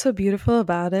know what's so beautiful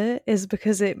about it is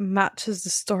because it matches the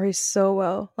story so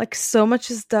well. Like, so much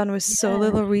is done with so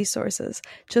little resources.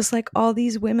 Just like all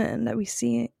these women that we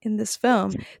see in this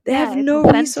film, they have no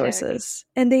resources,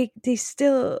 and they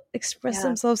still express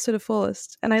themselves to the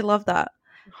fullest. And I love that.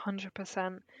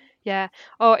 100%. Yeah.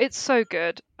 Oh, it's so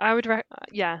good. I would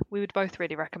we would both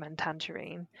really recommend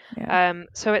Tangerine. Yeah.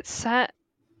 So it's set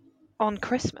on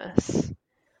Christmas.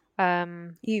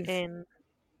 In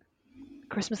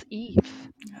Christmas Eve.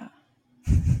 Yeah.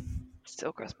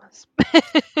 Still Christmas.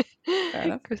 Fair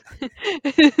enough.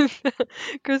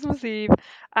 Christmas Eve,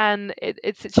 and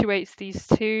it situates these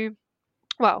two,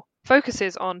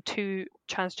 focuses on two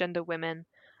transgender women,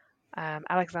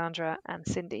 Alexandra and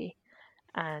Cindy,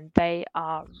 and they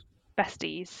are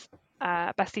besties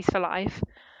for life.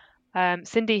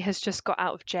 Cindy has just got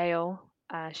out of jail.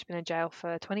 She's been in jail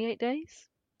for 28 days,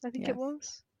 I think it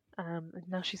was. And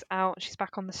now she's out. She's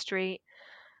back on the street.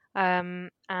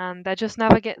 And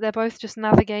they're both just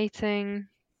navigating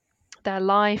their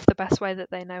life the best way that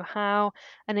they know how.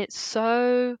 And it's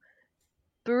so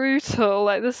brutal.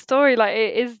 Like, the story, like,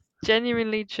 it is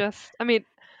genuinely just, I mean,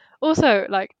 also,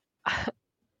 like,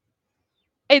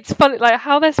 it's funny, like,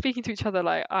 how they're speaking to each other.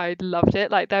 Like, I loved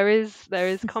it. Like, there is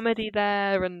comedy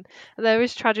there, and there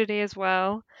is tragedy as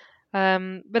well.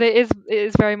 But it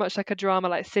is very much like a drama.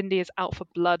 Like, Cindy is out for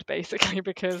blood, basically,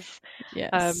 because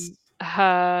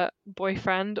her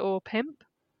boyfriend or pimp,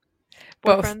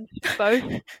 both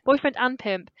boyfriend and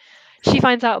pimp, she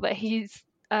finds out that he's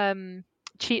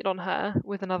cheated on her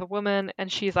with another woman,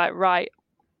 and she's like, right,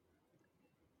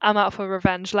 I'm out for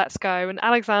revenge, let's go. And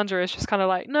Alexandra is just kind of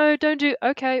like, no, don't do,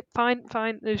 okay, fine.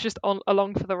 It's just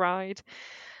along for the ride.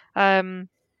 It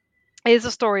is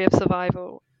a story of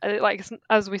survival. Like,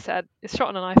 as we said, it's shot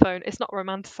on an iPhone. It's not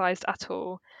romanticized at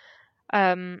all.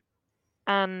 And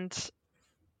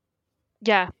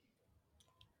yeah,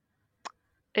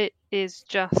 it is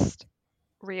just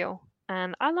real.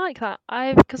 And I like that.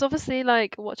 Because obviously,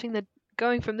 like,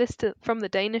 going from the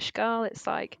Danish Girl, it's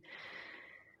like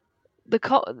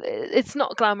it's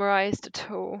not glamorized at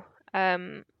all.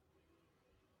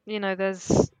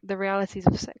 There's the realities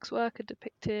of sex work are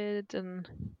depicted, and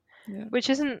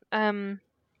which isn't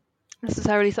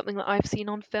necessarily something that I've seen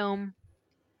on film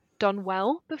done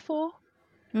well before.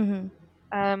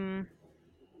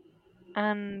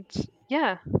 And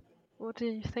yeah, what do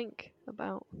you think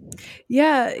about?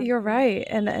 Yeah, you're right.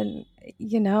 And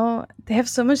they have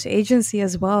so much agency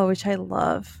as well, which I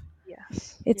love.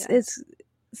 Yes. It's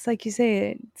like you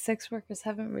say, sex workers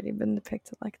haven't really been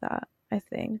depicted like that, I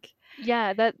think.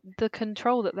 Yeah, that the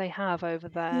control that they have over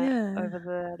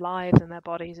their lives and their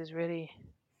bodies is really,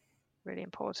 really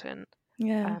important.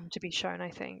 To be shown, I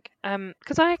think.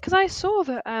 Because I saw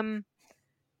that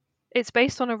it's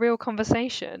based on a real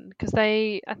conversation, because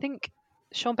I think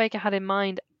Sean Baker had in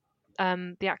mind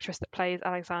the actress that plays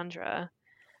Alexandra,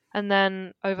 and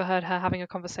then overheard her having a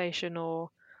conversation or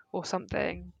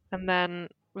something, and then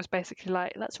was basically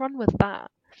like, let's run with that.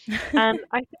 And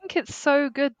I think it's so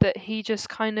good that he just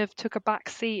kind of took a back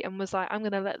seat and was like, I'm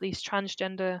going to let these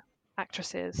transgender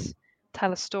actresses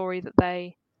tell a story that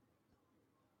they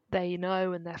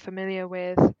know and they're familiar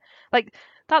with. Like,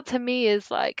 that to me is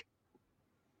like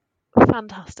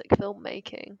fantastic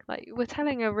filmmaking. Like, we're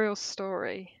telling a real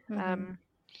story.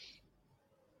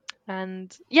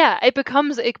 And yeah, it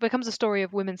becomes a story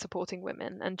of women supporting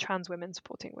women and trans women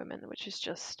supporting women, which is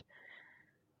just,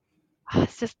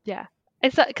 it's just, yeah.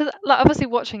 It's because, like, obviously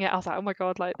watching it, I was like, oh my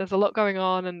god, like, there's a lot going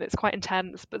on and it's quite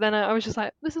intense. But then I was just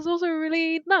like, this is also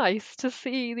really nice to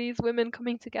see these women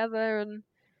coming together and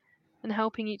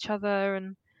helping each other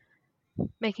and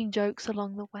making jokes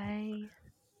along the way.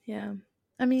 Yeah.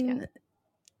 I mean,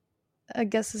 I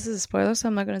guess this is a spoiler, so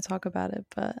I'm not going to talk about it,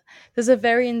 but there's a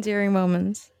very endearing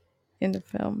moment in the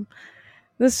film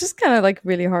that's just kind of like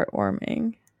really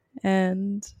heartwarming,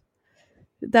 and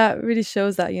that really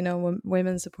shows that,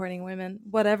 women supporting women,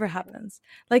 whatever happens.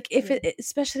 Like,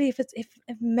 especially if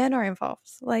men are involved,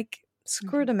 like,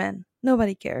 screw the men,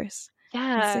 nobody cares.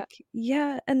 Yeah. It's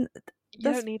like, and you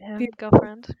don't need him,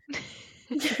 girlfriend.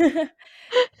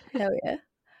 Hell yeah.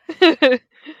 You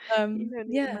don't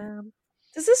need a man.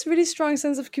 There's this really strong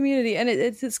sense of community, and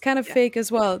it's kind of fake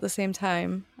as well at the same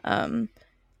time.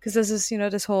 Because there's this,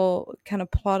 this whole kind of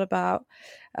plot about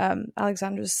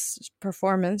Alexandra's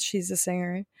performance. She's a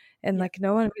singer, and like,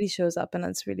 no one really shows up, and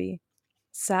it's really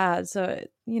sad. So,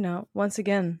 once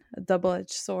again, a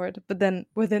double-edged sword, but then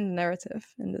within the narrative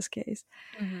in this case.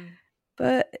 Mm-hmm.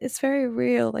 But it's very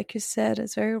real, like you said.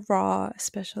 It's very raw,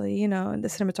 especially, and the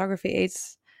cinematography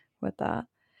aids with that.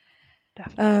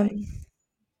 Definitely.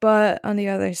 But on the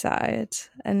other side,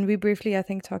 and we briefly, I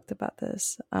think, talked about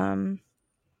this,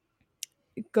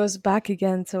 it goes back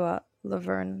again to what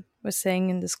Laverne was saying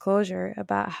in Disclosure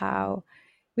about how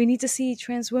we need to see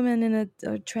trans women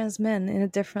or trans men in a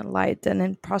different light than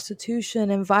in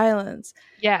prostitution and violence.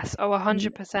 Yes. Oh,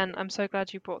 100%. I'm so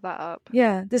glad you brought that up.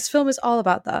 Yeah, this film is all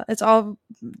about that. It's all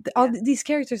these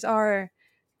characters are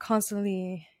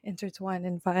constantly intertwined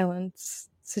in violence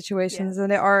situations,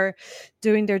 and they are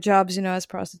doing their jobs, as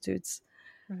prostitutes.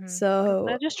 Mm-hmm. So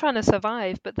they're just trying to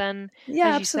survive, but then, yeah,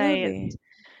 as you absolutely. say,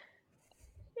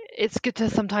 it's good to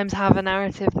sometimes have a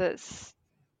narrative that's,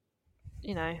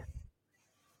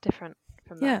 different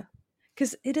from that. Yeah,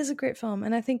 because it is a great film,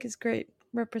 and I think it's great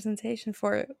representation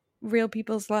for real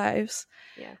people's lives.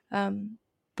 Yeah.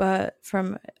 But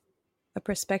from a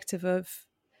perspective of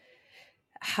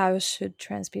how should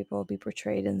trans people be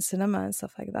portrayed in cinema and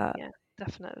stuff like that. Yeah,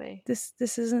 definitely. This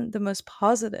isn't the most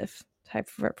positive type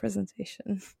of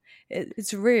representation.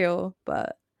 It's real,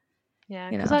 but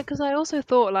yeah, because I also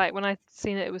thought, like, when I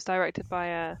seen it was directed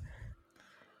by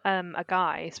a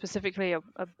guy, specifically a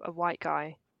white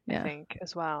guy, I think,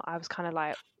 as well. I was kind of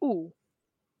like, ooh,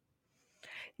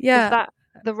 is that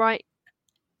the right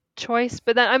choice?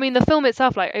 But then, I mean, the film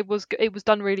itself, like, it was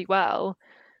done really well,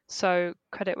 so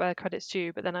credit where credit's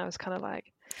due. But then I was kind of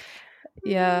like,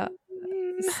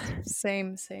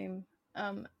 same.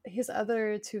 His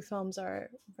other two films are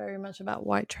very much about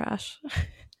white trash.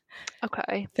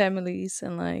 Okay. Families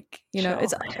and, like,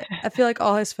 it's I feel like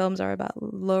all his films are about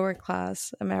lower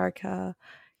class America,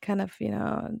 kind of,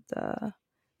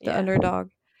 the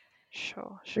underdog.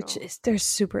 Sure. Which is they're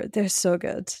so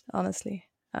good, honestly.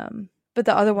 But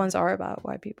the other ones are about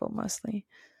white people mostly.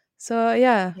 So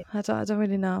yeah. I don't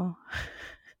really know.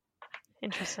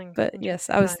 Interesting. But yes,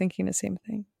 I was thinking the same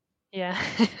thing. Yeah.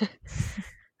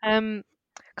 Kind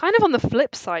of on the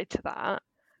flip side to that,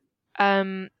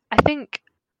 I think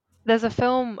there's a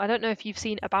film, I don't know if you've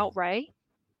seen, About Ray.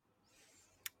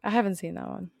 I haven't seen that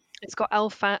one. It's got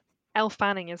Elle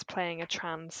Fanning is playing a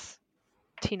trans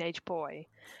teenage boy.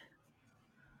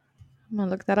 I'm gonna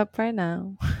look that up right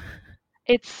now.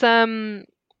 It's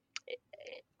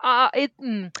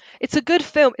it's a good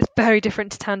film. It's very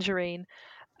different to Tangerine.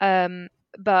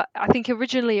 But I think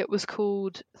originally it was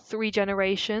called Three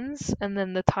Generations, and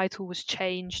then the title was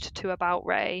changed to About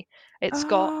Ray. It's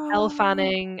got Elle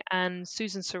Fanning and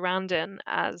Susan Sarandon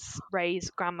as Ray's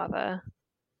grandmother.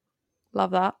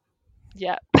 Love that.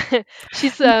 Yeah.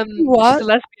 she's she's a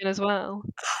lesbian as well.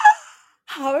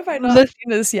 How have I not seen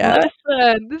this yet?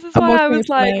 Listen, this is why I was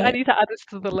like, I need to add this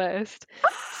to the list.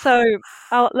 So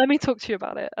let me talk to you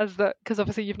about it, because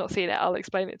obviously you've not seen it. I'll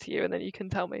explain it to you, and then you can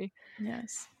tell me.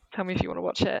 Yes. Tell me if you want to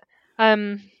watch it.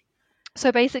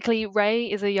 So basically,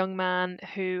 Ray is a young man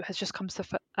who has just come to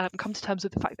terms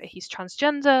with the fact that he's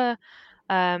transgender.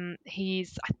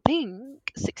 He's, I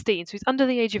think, 16, so he's under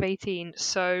the age of 18.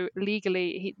 So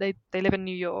legally, they live in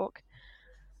New York.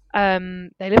 They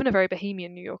live in a very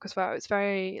bohemian New York as well. It's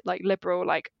very, like, liberal.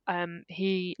 Like,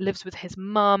 he lives with his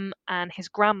mum and his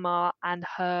grandma and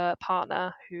her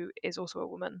partner, who is also a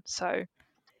woman. So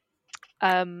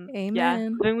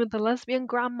Amen. living with the lesbian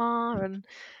grandma, and,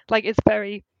 like, it's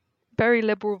very, very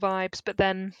liberal vibes. But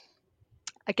then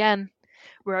again,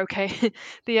 we're okay.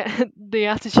 the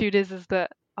attitude is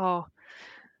that, oh,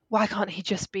 why can't he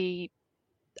just be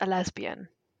a lesbian?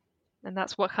 And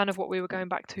that's what we were going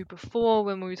back to before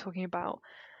when we were talking about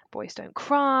Boys Don't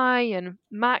Cry and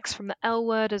Max from the L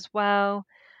Word as well.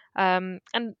 And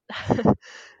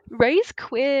Ray's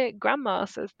queer grandma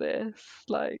says this,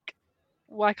 like,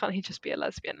 why can't he just be a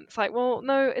lesbian? It's like, well,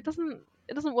 no, it doesn't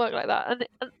work like that. And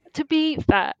to be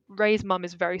fair, Ray's mum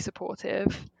is very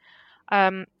supportive.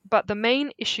 But the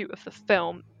main issue of the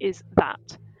film is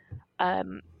that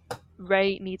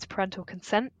Ray needs parental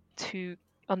consent to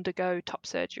undergo top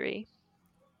surgery.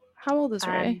 How old is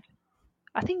Ray?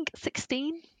 I think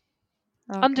 16.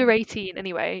 Okay. Under 18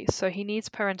 anyway, so he needs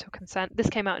parental consent. This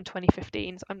came out in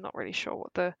 2015, so I'm not really sure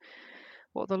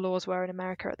what the laws were in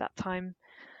America at that time.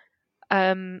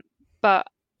 But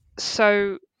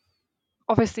so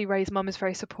obviously Ray's mum is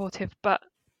very supportive, but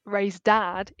Ray's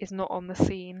dad is not on the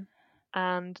scene,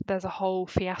 and there's a whole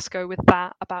fiasco with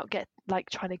that about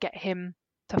trying to get him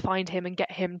to find him and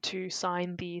get him to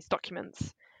sign these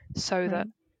documents so that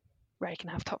Ray can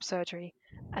have top surgery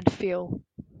and feel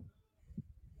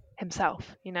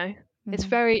himself. It's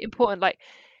very important. Like,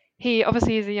 he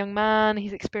obviously is a young man.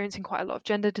 He's experiencing quite a lot of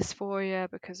gender dysphoria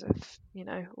because of,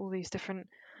 all these different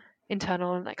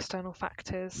internal and external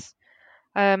factors.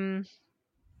 And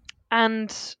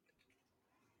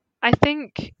I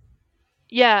think,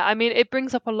 it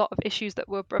brings up a lot of issues that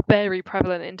were very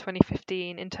prevalent in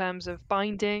 2015 in terms of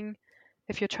binding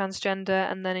if you're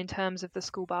transgender, and then in terms of the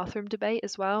school bathroom debate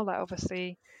as well. Like,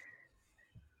 obviously,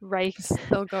 Ray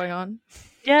still going on.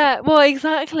 Yeah, well,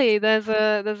 exactly. There's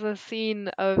a scene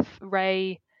of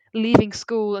Ray leaving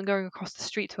school and going across the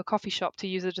street to a coffee shop to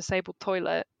use a disabled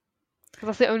toilet, because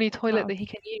that's the only toilet that he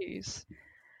can use.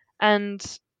 And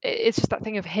it's just that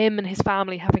thing of him and his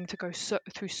family having to go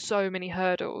through so many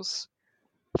hurdles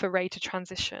for Ray to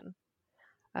transition.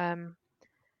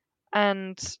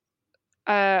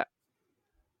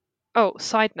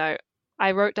 Side note,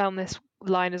 I wrote down this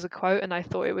line as a quote and I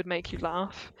thought it would make you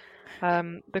laugh.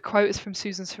 The quote is from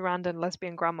Susan Sarandon,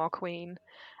 Lesbian Grandma Queen,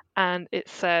 and it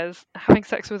says, "Having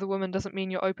sex with a woman doesn't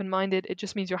mean you're open-minded, it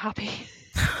just means you're happy."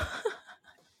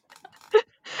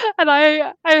 And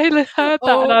I heard that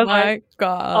and I was like,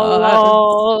 God.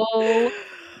 Oh, lol.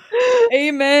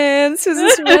 Amen. Susan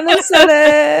Sarandon said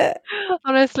it.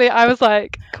 Honestly, I was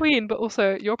like, Queen, but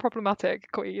also you're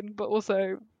problematic, Queen, but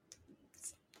also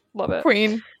love it.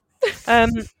 Queen.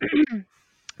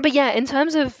 But yeah, in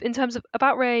terms of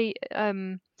about Ray,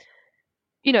 everyone's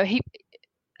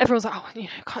like, oh,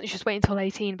 can't you just wait until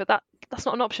 18? But that's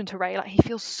not an option to Ray. Like, he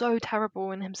feels so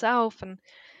terrible in himself, and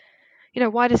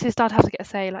why does his dad have to get a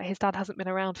say? Like, his dad hasn't been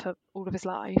around for all of his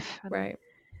life, and right?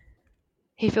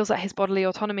 He feels like his bodily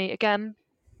autonomy, again,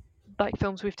 like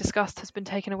films we've discussed, has been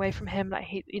taken away from him. Like,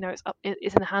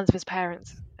 it's in the hands of his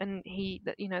parents, and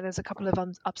there's a couple of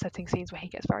upsetting scenes where he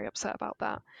gets very upset about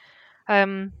that.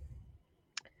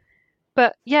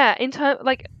 But yeah,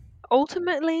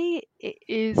 ultimately it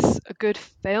is a good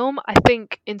film. I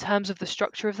think in terms of the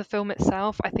structure of the film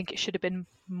itself, I think it should have been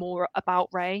more about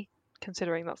Ray,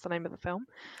 considering that's the name of the film.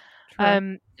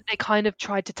 Sure. They kind of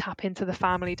tried to tap into the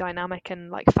family dynamic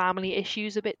and like family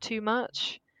issues a bit too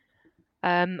much.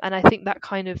 And I think that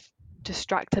kind of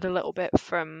distracted a little bit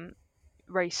from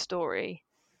Ray's story.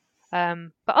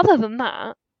 But other than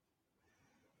that,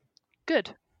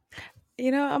 good.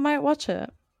 I might watch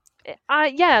it.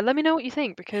 Yeah, let me know what you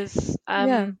think, because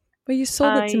well, you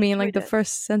sold it to me in like the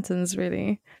first sentence,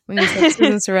 really, when you said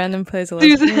Susan Sarandon plays a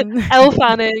lesbian. Elle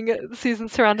Fanning, Susan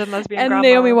Sarandon, lesbian and grandma.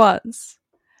 Naomi Watts.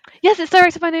 Yes, it's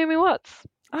directed by Naomi Watts.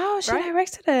 Oh, she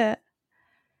directed it.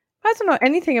 I don't know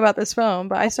anything about this film,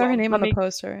 but I saw her name on the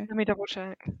poster. Let me double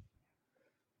check.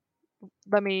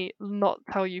 Let me not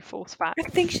tell you false facts. I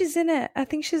think she's in it. I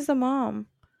think she's the mom.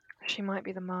 She might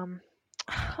be the mom.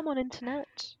 Come on, internet.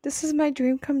 This is my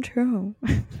dream come true.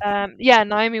 Yeah,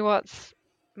 Naomi Watts.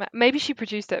 Maybe she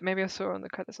produced it. Maybe I saw her on the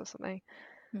credits or something.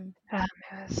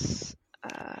 Yes.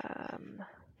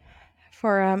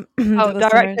 For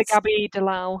director Gabby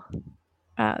Delal.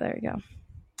 There you go.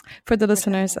 For the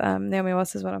listeners, Naomi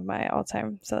Watts is one of my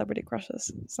all-time celebrity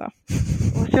crushes. So,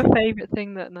 what's your favorite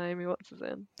thing that Naomi Watts is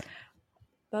in?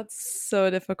 That's so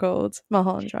difficult.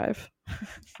 Mulholland Drive.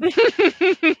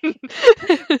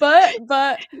 but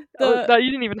no,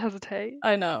 you didn't even hesitate.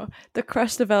 I know. The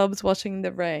crush develops watching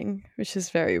The Ring, which is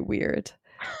very weird.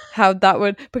 How that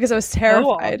would, because I was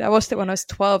terrified. I watched it when I was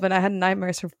 12 and I had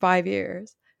nightmares for 5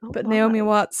 years. But wow. Naomi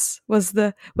Watts was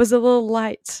the little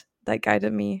light that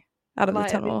guided me out of the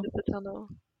tunnel.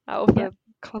 Out of the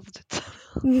closeted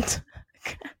tunnel.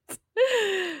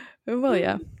 Well,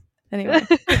 yeah. Anyway.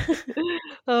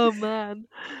 Oh man,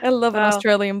 I love an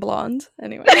Australian blonde.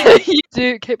 Anyway, you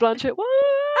do. Kate Blanchett. What?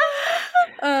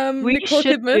 Nicole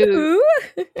Kidman.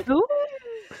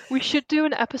 We should do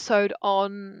an episode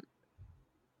on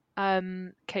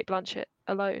Kate Blanchett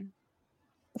alone.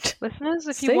 Listeners,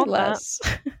 if you want that.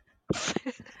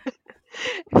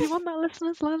 If you want that,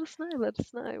 listeners, let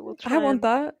us know. We'll try. I want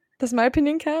that. Does my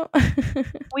opinion count?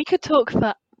 We could talk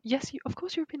for. Yes, of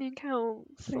course your opinion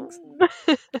counts. Thanks.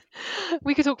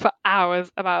 We could talk for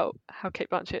hours about how Kate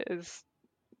Blanchett is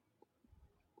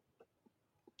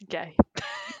gay.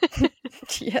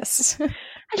 Yes. Has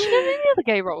she done any other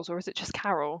gay roles, or is it just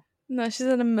Carol? No, she's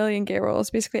done a million gay roles.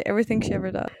 Basically everything she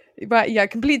ever does. But yeah,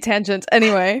 complete tangent.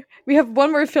 Anyway, we have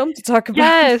one more film to talk about.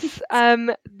 Yes.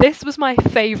 This was my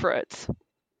favourite.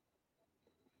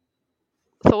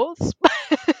 Thoughts?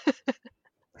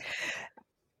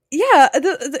 Yeah,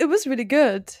 it was really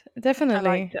good. Definitely.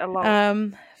 I liked it a lot.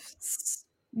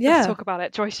 Yeah. Let's talk about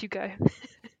it. Joyce, you go.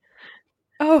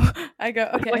 Oh, I go.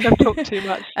 Okay. Like I've talked too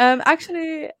much.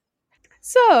 Actually,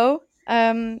 so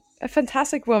A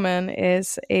Fantastic Woman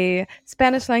is a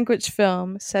Spanish language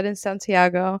film set in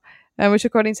Santiago, which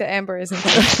according to Amber is in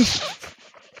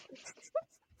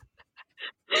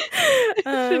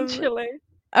in Chile.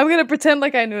 I'm gonna pretend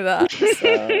like I knew that.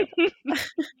 So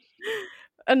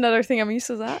another thing I'm used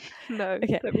to that. No,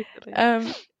 okay. don't be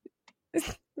silly.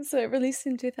 So it released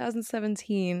in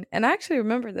 2017, and I actually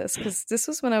remember this because this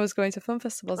was when I was going to film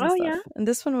festivals and stuff. Yeah. And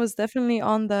this one was definitely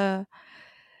on the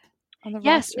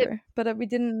roster, but we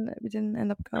didn't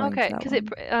end up going. Okay, because it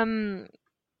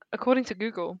according to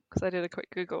Google, because I did a quick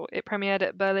Google, it premiered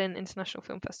at Berlin International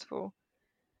Film Festival,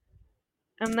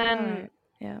 and then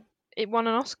it won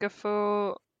an Oscar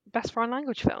for Best Foreign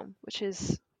Language Film, which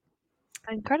is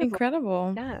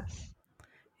incredible. Yes.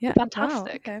 Yeah.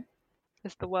 Fantastic. Wow, okay.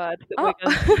 Is the word that we're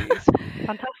going to use.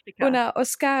 Fantastica. Una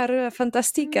Oscar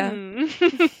Fantastica.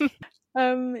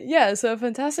 Yeah, so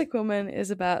Fantastic Woman is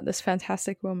about this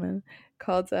fantastic woman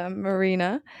called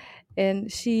Marina,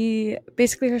 and she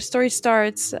basically her story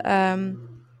starts. Sorry,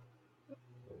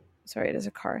 there's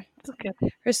a car. Okay.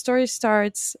 Her story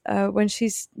starts when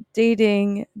she's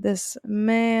dating this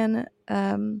man.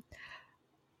 Oh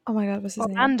my God, what's his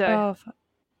name? Oh,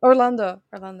 Orlando.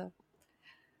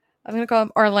 I'm gonna call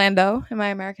him Orlando in my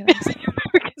American accent.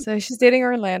 So she's dating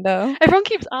Orlando. Everyone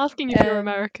keeps asking if you're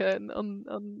American.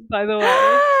 On by the way,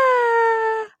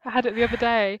 I had it the other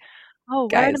day. Oh,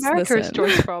 where in America is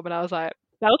Joyce from? And I was like,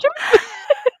 Belgium.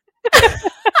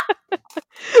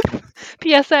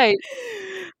 PSA.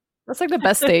 That's like the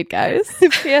best state, guys.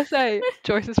 PSA.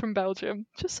 Joyce is from Belgium.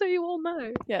 Just so you all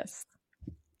know. Yes.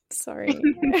 Sorry.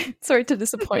 Sorry to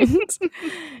disappoint.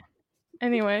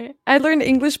 Anyway, I learned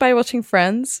English by watching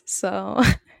Friends, so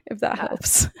if that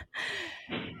helps.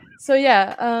 So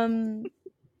yeah, I'm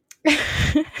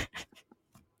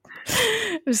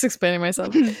just explaining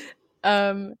myself.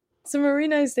 So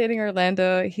Marina is dating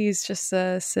Orlando. He's just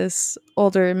a cis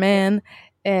older man,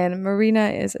 and Marina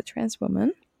is a trans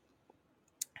woman.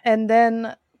 And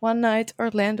then one night,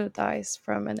 Orlando dies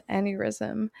from an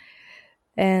aneurysm,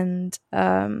 and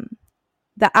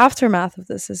the aftermath of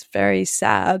this is very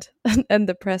sad and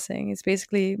depressing. It's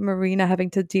basically Marina having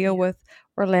to deal with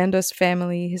Orlando's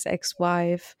family, his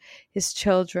ex-wife, his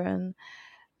children,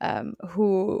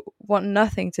 who want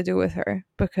nothing to do with her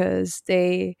because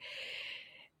they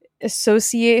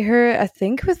associate her, I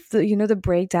think, with the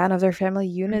breakdown of their family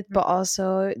unit, but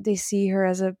also they see her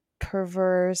as a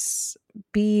perverse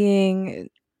being.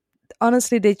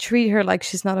 Honestly, they treat her like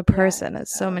she's not a person at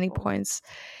so many points.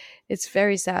 It's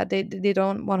very sad. They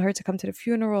don't want her to come to the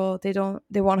funeral. They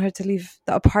want her to leave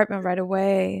the apartment right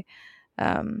away.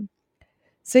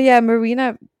 So yeah,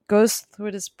 Marina goes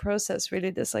through this process, really,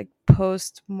 this like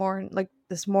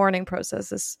this mourning process,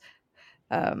 this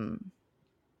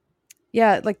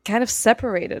like kind of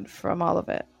separated from all of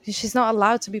it. She's not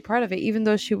allowed to be part of it, even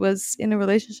though she was in a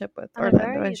relationship with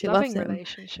Orlando and she loved him.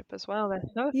 Relationship as well. They're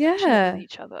so affectionate with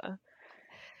each other.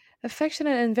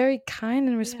 Affectionate and very kind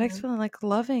and respectful and like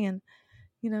loving, and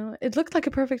it looked like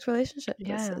a perfect relationship.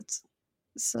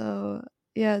 So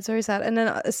yeah, it's very sad. And then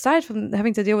aside from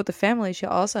having to deal with the family, she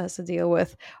also has to deal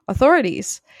with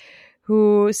authorities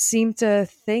who seem to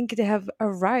think they have a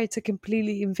right to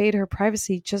completely invade her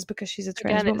privacy just because she's a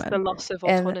trans woman. It's the loss of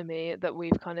autonomy that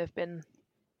we've kind of been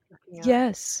looking at.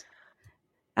 Yes,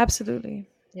 absolutely.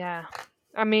 Yeah,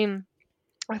 I mean,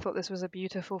 I thought this was a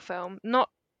beautiful film, not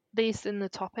least in the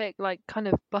topic, like kind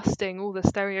of busting all the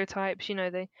stereotypes.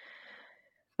 The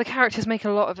characters make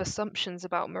a lot of assumptions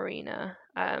about Marina,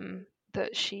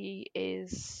 that she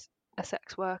is a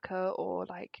sex worker, or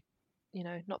like,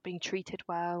 not being treated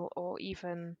well, or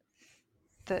even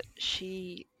that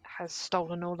she has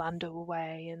stolen Orlando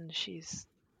away and she's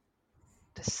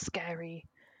this scary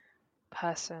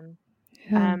person.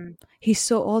 He's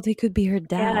so old he could be her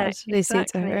dad, they say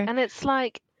to her. And it's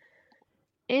like,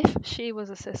 if she was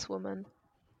a cis woman,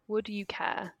 would you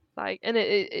care? Like, and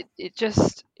it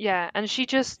just, and she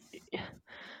just,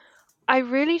 I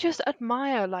really just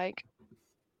admire like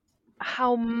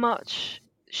how much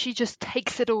she just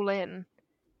takes it all in,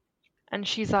 and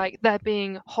she's like, they're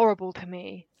being horrible to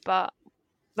me, but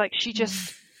like she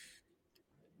just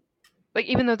like,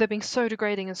 even though they're being so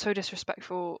degrading and so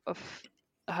disrespectful of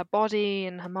her body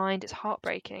and her mind, it's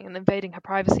heartbreaking, and invading her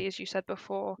privacy, as you said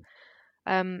before,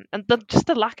 and just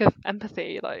the lack of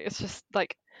empathy, like it's just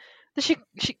like she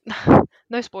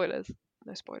no spoilers,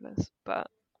 but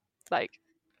like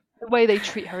the way they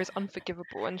treat her is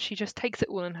unforgivable, and she just takes it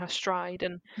all in her stride.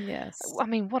 And I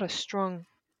mean, what a strong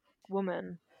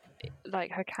woman.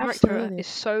 Like, her character is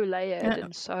so layered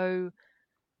and so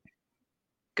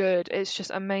good. It's just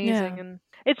amazing. And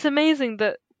it's amazing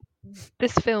that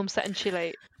this film, set in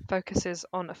Chile, focuses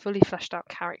on a fully fleshed out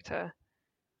character,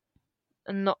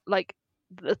 and not like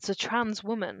it's a trans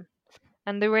woman,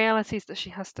 and the realities that she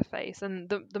has to face, and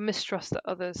the mistrust that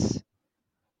others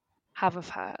have of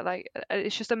her. Like,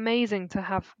 it's just amazing to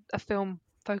have a film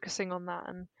focusing on that,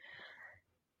 and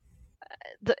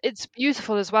it's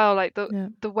beautiful as well, like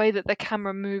the way that the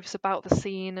camera moves about the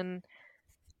scene, and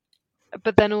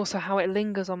but then also how it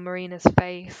lingers on Marina's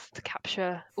face to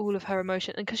capture all of her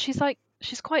emotion. And because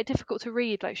she's quite difficult to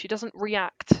read, like she doesn't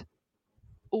react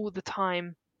all the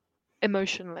time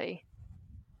emotionally.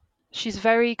 She's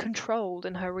very controlled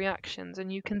in her reactions,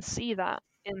 and you can see that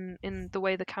in the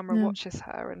way the camera watches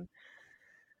her.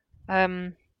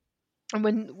 And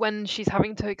when she's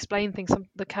having to explain things,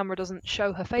 the camera doesn't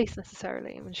show her face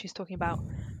necessarily. And when she's talking about,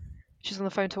 she's on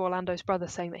the phone to Orlando's brother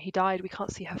saying that he died, we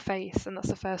can't see her face, and that's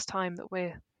the first time that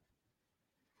we're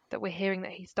hearing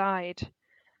that he's died.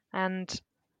 And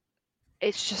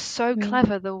it's just so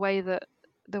clever the way that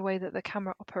the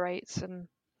camera operates, and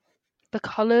the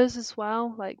colors as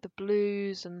well, like the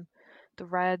blues and the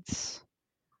reds.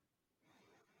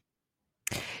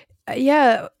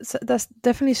 So that's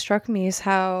definitely struck me, is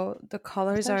how the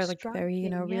colors are like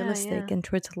very realistic and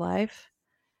true to life.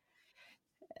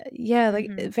 Like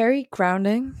very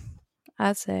grounding,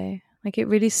 I'd say. Like it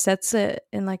really sets it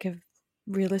in like a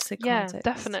realistic context. Yeah,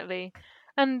 definitely.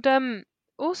 And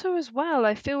also as well,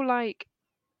 I feel like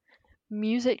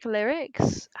music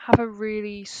lyrics have a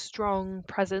really strong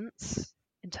presence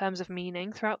in terms of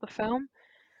meaning throughout the film.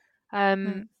 I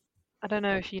don't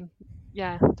know if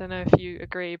you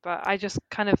agree, but I just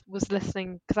kind of was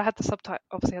listening because I had the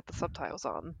subtitles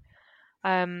on.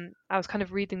 I was kind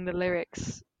of reading the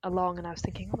lyrics along, and I was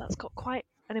thinking, oh, that's got quite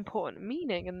an important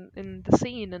meaning in the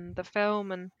scene and the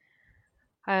film. And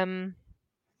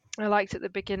I liked at the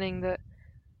beginning that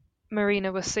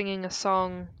Marina was singing a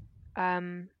song,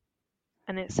 and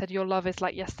it said, "Your love is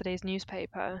like yesterday's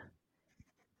newspaper,"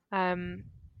 and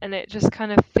it just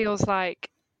kind of feels like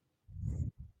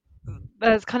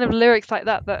there's kind of lyrics like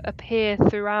that appear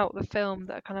throughout the film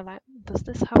that are kind of like, does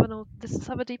this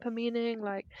have a deeper meaning?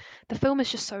 Like, the film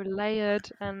is just so layered,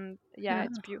 and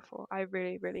it's beautiful. I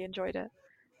really, really enjoyed it,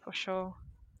 for sure.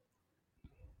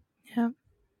 Yeah,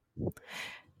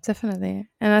 definitely.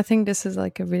 And I think this is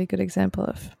like a really good example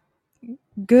of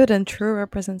good and true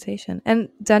representation. And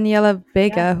Daniela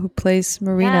Vega, who plays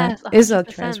Marina, is a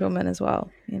trans woman as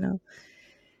well,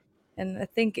 And I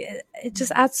think it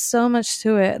just adds so much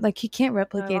to it. Like, you can't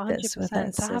replicate this with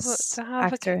a cis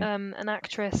actor. An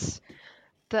actress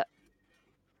that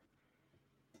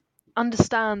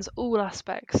understands all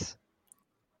aspects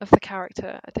of the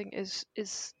character, I think is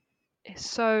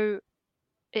so,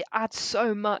 it adds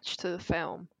so much to the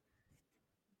film.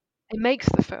 It makes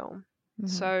the film.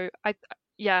 So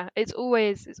it's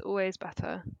always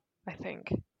better, I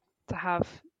think, to have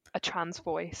a trans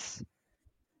voice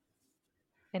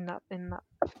in that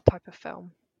type of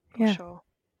film, for sure.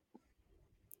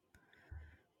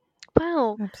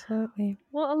 Wow, absolutely.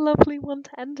 What a lovely one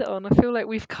to end it on. I feel like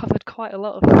we've covered quite a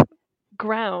lot of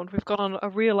ground. We've gone on a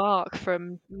real arc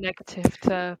from negative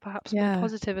to perhaps more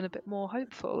positive and a bit more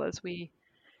hopeful as we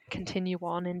continue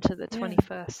on into the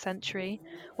 21st century.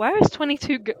 Where is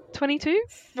 22?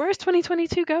 Where is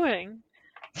 2022 going?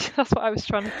 That's what I was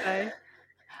trying to say.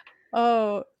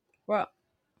 Oh, well,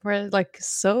 we're like,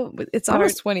 so it's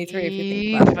almost 23 if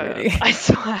you think about it, really. I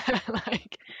swear,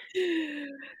 like,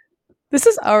 this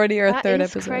is already our third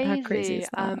episode. Crazy. How crazy is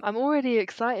that? I'm already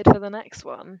excited for the next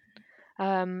one.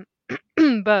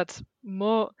 But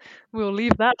we'll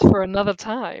leave that for another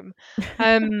time.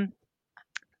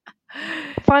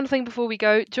 Final thing before we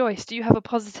go, Joyce, do you have a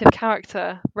positive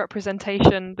character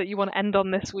representation that you want to end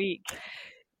on this week?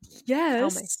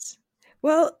 Yes. Tell me.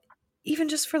 Well, even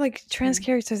just for like trans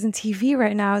characters in TV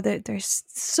right now, they're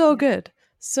so good.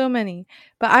 So many.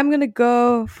 But I'm going to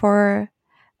go for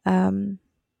Elle.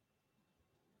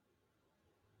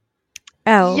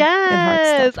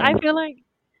 Yes, I feel like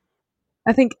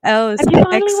I think Elle is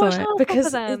excellent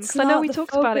because it's I know we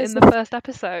talked about it in the first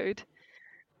episode.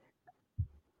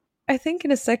 I think in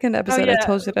the second episode I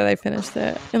told you that I finished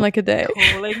it in like a day.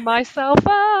 Calling myself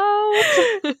out.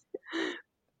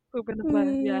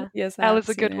 Yes, Elle is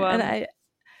a good one. And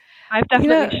I've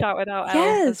definitely shouted out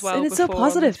Elle as well, and it's before so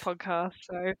positive on this podcast.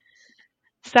 So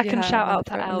second shout out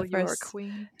to Elle, you're a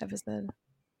queen. Episode.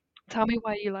 Tell me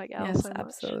why you like Elle so much.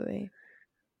 Absolutely.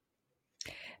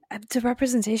 The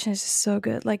representation is just so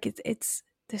good. Like it's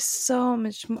there's so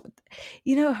much more.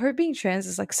 Her being trans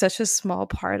is like such a small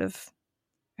part of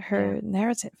her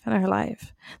narrative and her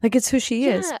life. Like, it's who she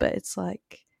is, but it's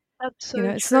like, that's so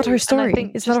it's not her story.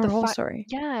 It's not her whole story.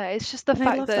 Yeah, it's just the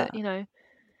fact that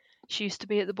she used to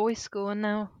be at the boys' school and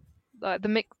now like the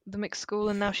mixed school,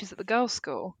 and now she's at the girls'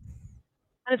 school,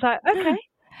 and it's like, okay.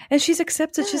 And she's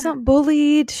accepted. She's not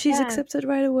bullied. She's accepted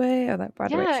right away. Or that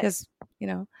right away. She has,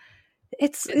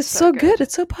 It's so good.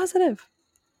 It's so positive.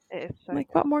 It is so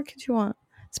like, what more could you want?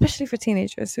 Especially for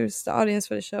teenagers, who's the audience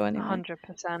for the show anyway.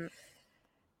 100%.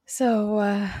 So,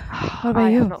 what about I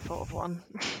you? have not thought of one.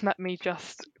 Let me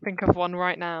just think of one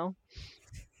right now.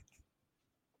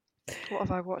 What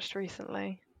have I watched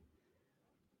recently?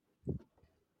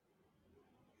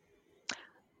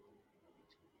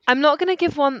 I'm not going to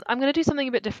give one. I'm going to do something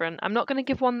a bit different. I'm not going to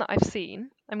give one that I've seen.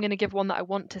 I'm going to give one that I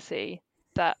want to see,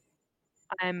 that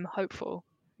I'm hopeful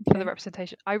for the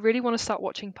representation. I really want to start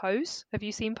watching Pose. Have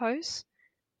you seen Pose?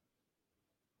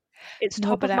 It's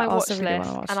top of my watch list,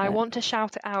 and I want to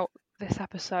shout it out this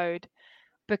episode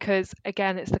because,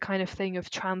 again, it's the kind of thing of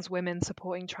trans women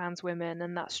supporting trans women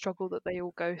and that struggle that they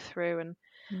all go through,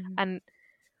 and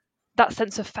that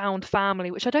sense of found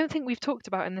family, which I don't think we've talked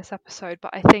about in this episode,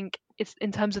 but I think it's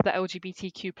in terms of the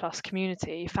LGBTQ plus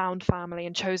community, found family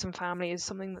and chosen family is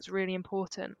something that's really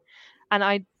important.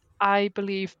 And I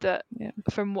believe that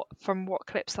from what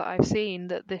clips that I've seen,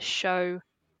 that this show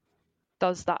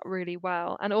does that really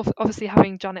well. And obviously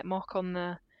having Janet Mock on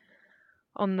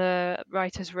the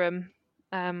writer's room,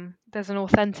 there's an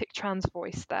authentic trans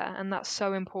voice there, and that's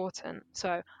so important.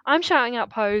 So I'm shouting out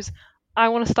Pose. I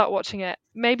want to start watching it.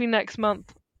 Maybe next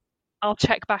month I'll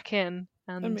check back in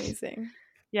and amazing.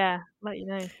 Yeah, let you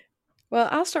know. Well,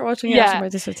 I'll start watching it after my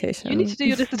dissertation. You need to do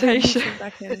your dissertation. Check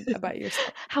back in about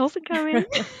yourself. How's it going?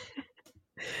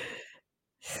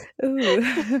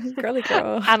 Ooh, girly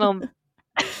girl. And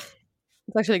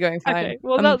it's actually going fine. Okay,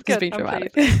 well, that's good. I'm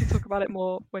pleased. We can talk about it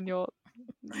more when you're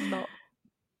not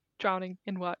drowning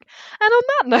in work. And on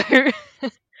that note,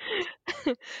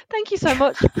 thank you so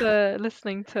much for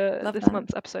listening to this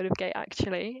month's episode of Gay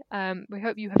Actually. We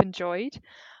hope you have enjoyed.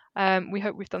 We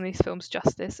hope we've done these films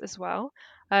justice as well.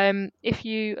 If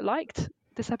you liked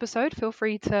this episode, feel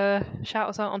free to shout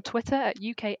us out on Twitter at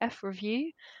UKF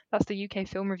Review. That's the UK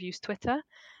Film Reviews Twitter.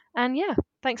 And yeah,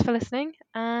 thanks for listening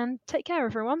and take care,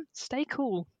 everyone. Stay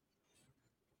cool.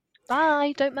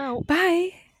 Bye. Don't melt.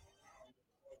 Bye.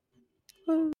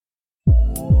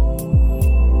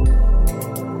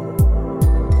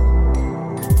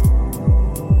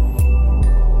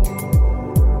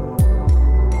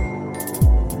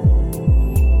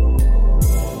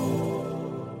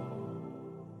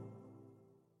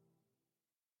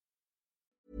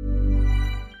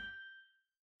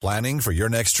 Planning for your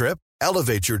next trip?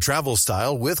 Elevate your travel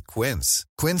style with Quince.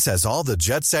 Quince has all the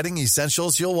jet-setting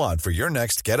essentials you'll want for your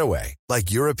next getaway,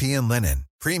 like European linen,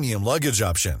 premium luggage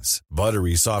options,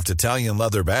 buttery soft Italian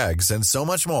leather bags, and so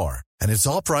much more. And it's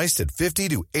all priced at 50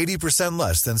 to 80%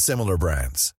 less than similar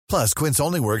brands. Plus, Quince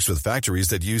only works with factories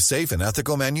that use safe and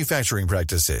ethical manufacturing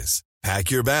practices.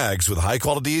 Pack your bags with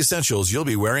high-quality essentials you'll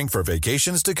be wearing for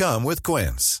vacations to come with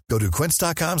Quince. Go to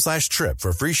quince.com/trip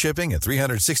for free shipping and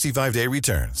 365-day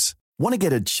returns. Want to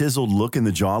get a chiseled look in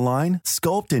the jawline?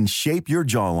 Sculpt and shape your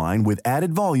jawline with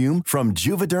added volume from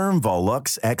Juvederm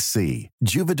Volux XC.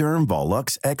 Juvederm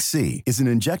Volux XC is an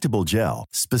injectable gel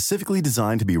specifically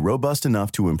designed to be robust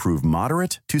enough to improve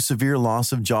moderate to severe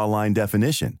loss of jawline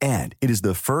definition. And it is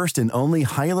the first and only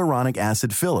hyaluronic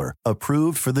acid filler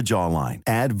approved for the jawline.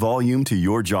 Add volume to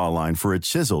your jawline for a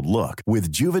chiseled look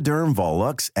with Juvederm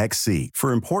Volux XC.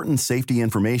 For important safety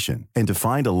information and to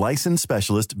find a licensed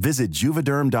specialist, visit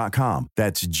juvederm.com.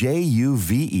 That's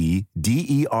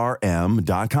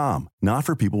JUVEDERM.com. Not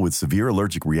for people with severe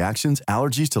allergic reactions,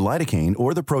 allergies to lidocaine,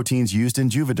 or the proteins used in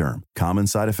Juvederm. Common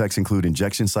side effects include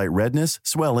injection site redness,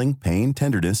 swelling, pain,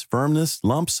 tenderness, firmness,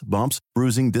 lumps, bumps,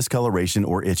 bruising, discoloration,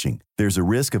 or itching. There's a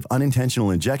risk of unintentional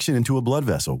injection into a blood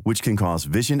vessel, which can cause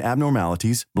vision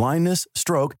abnormalities, blindness,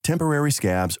 stroke, temporary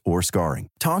scabs, or scarring.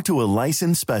 Talk to a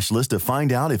licensed specialist to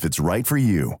find out if it's right for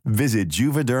you. Visit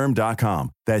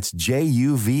Juvederm.com. That's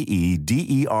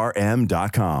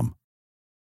JUVEDERM.com.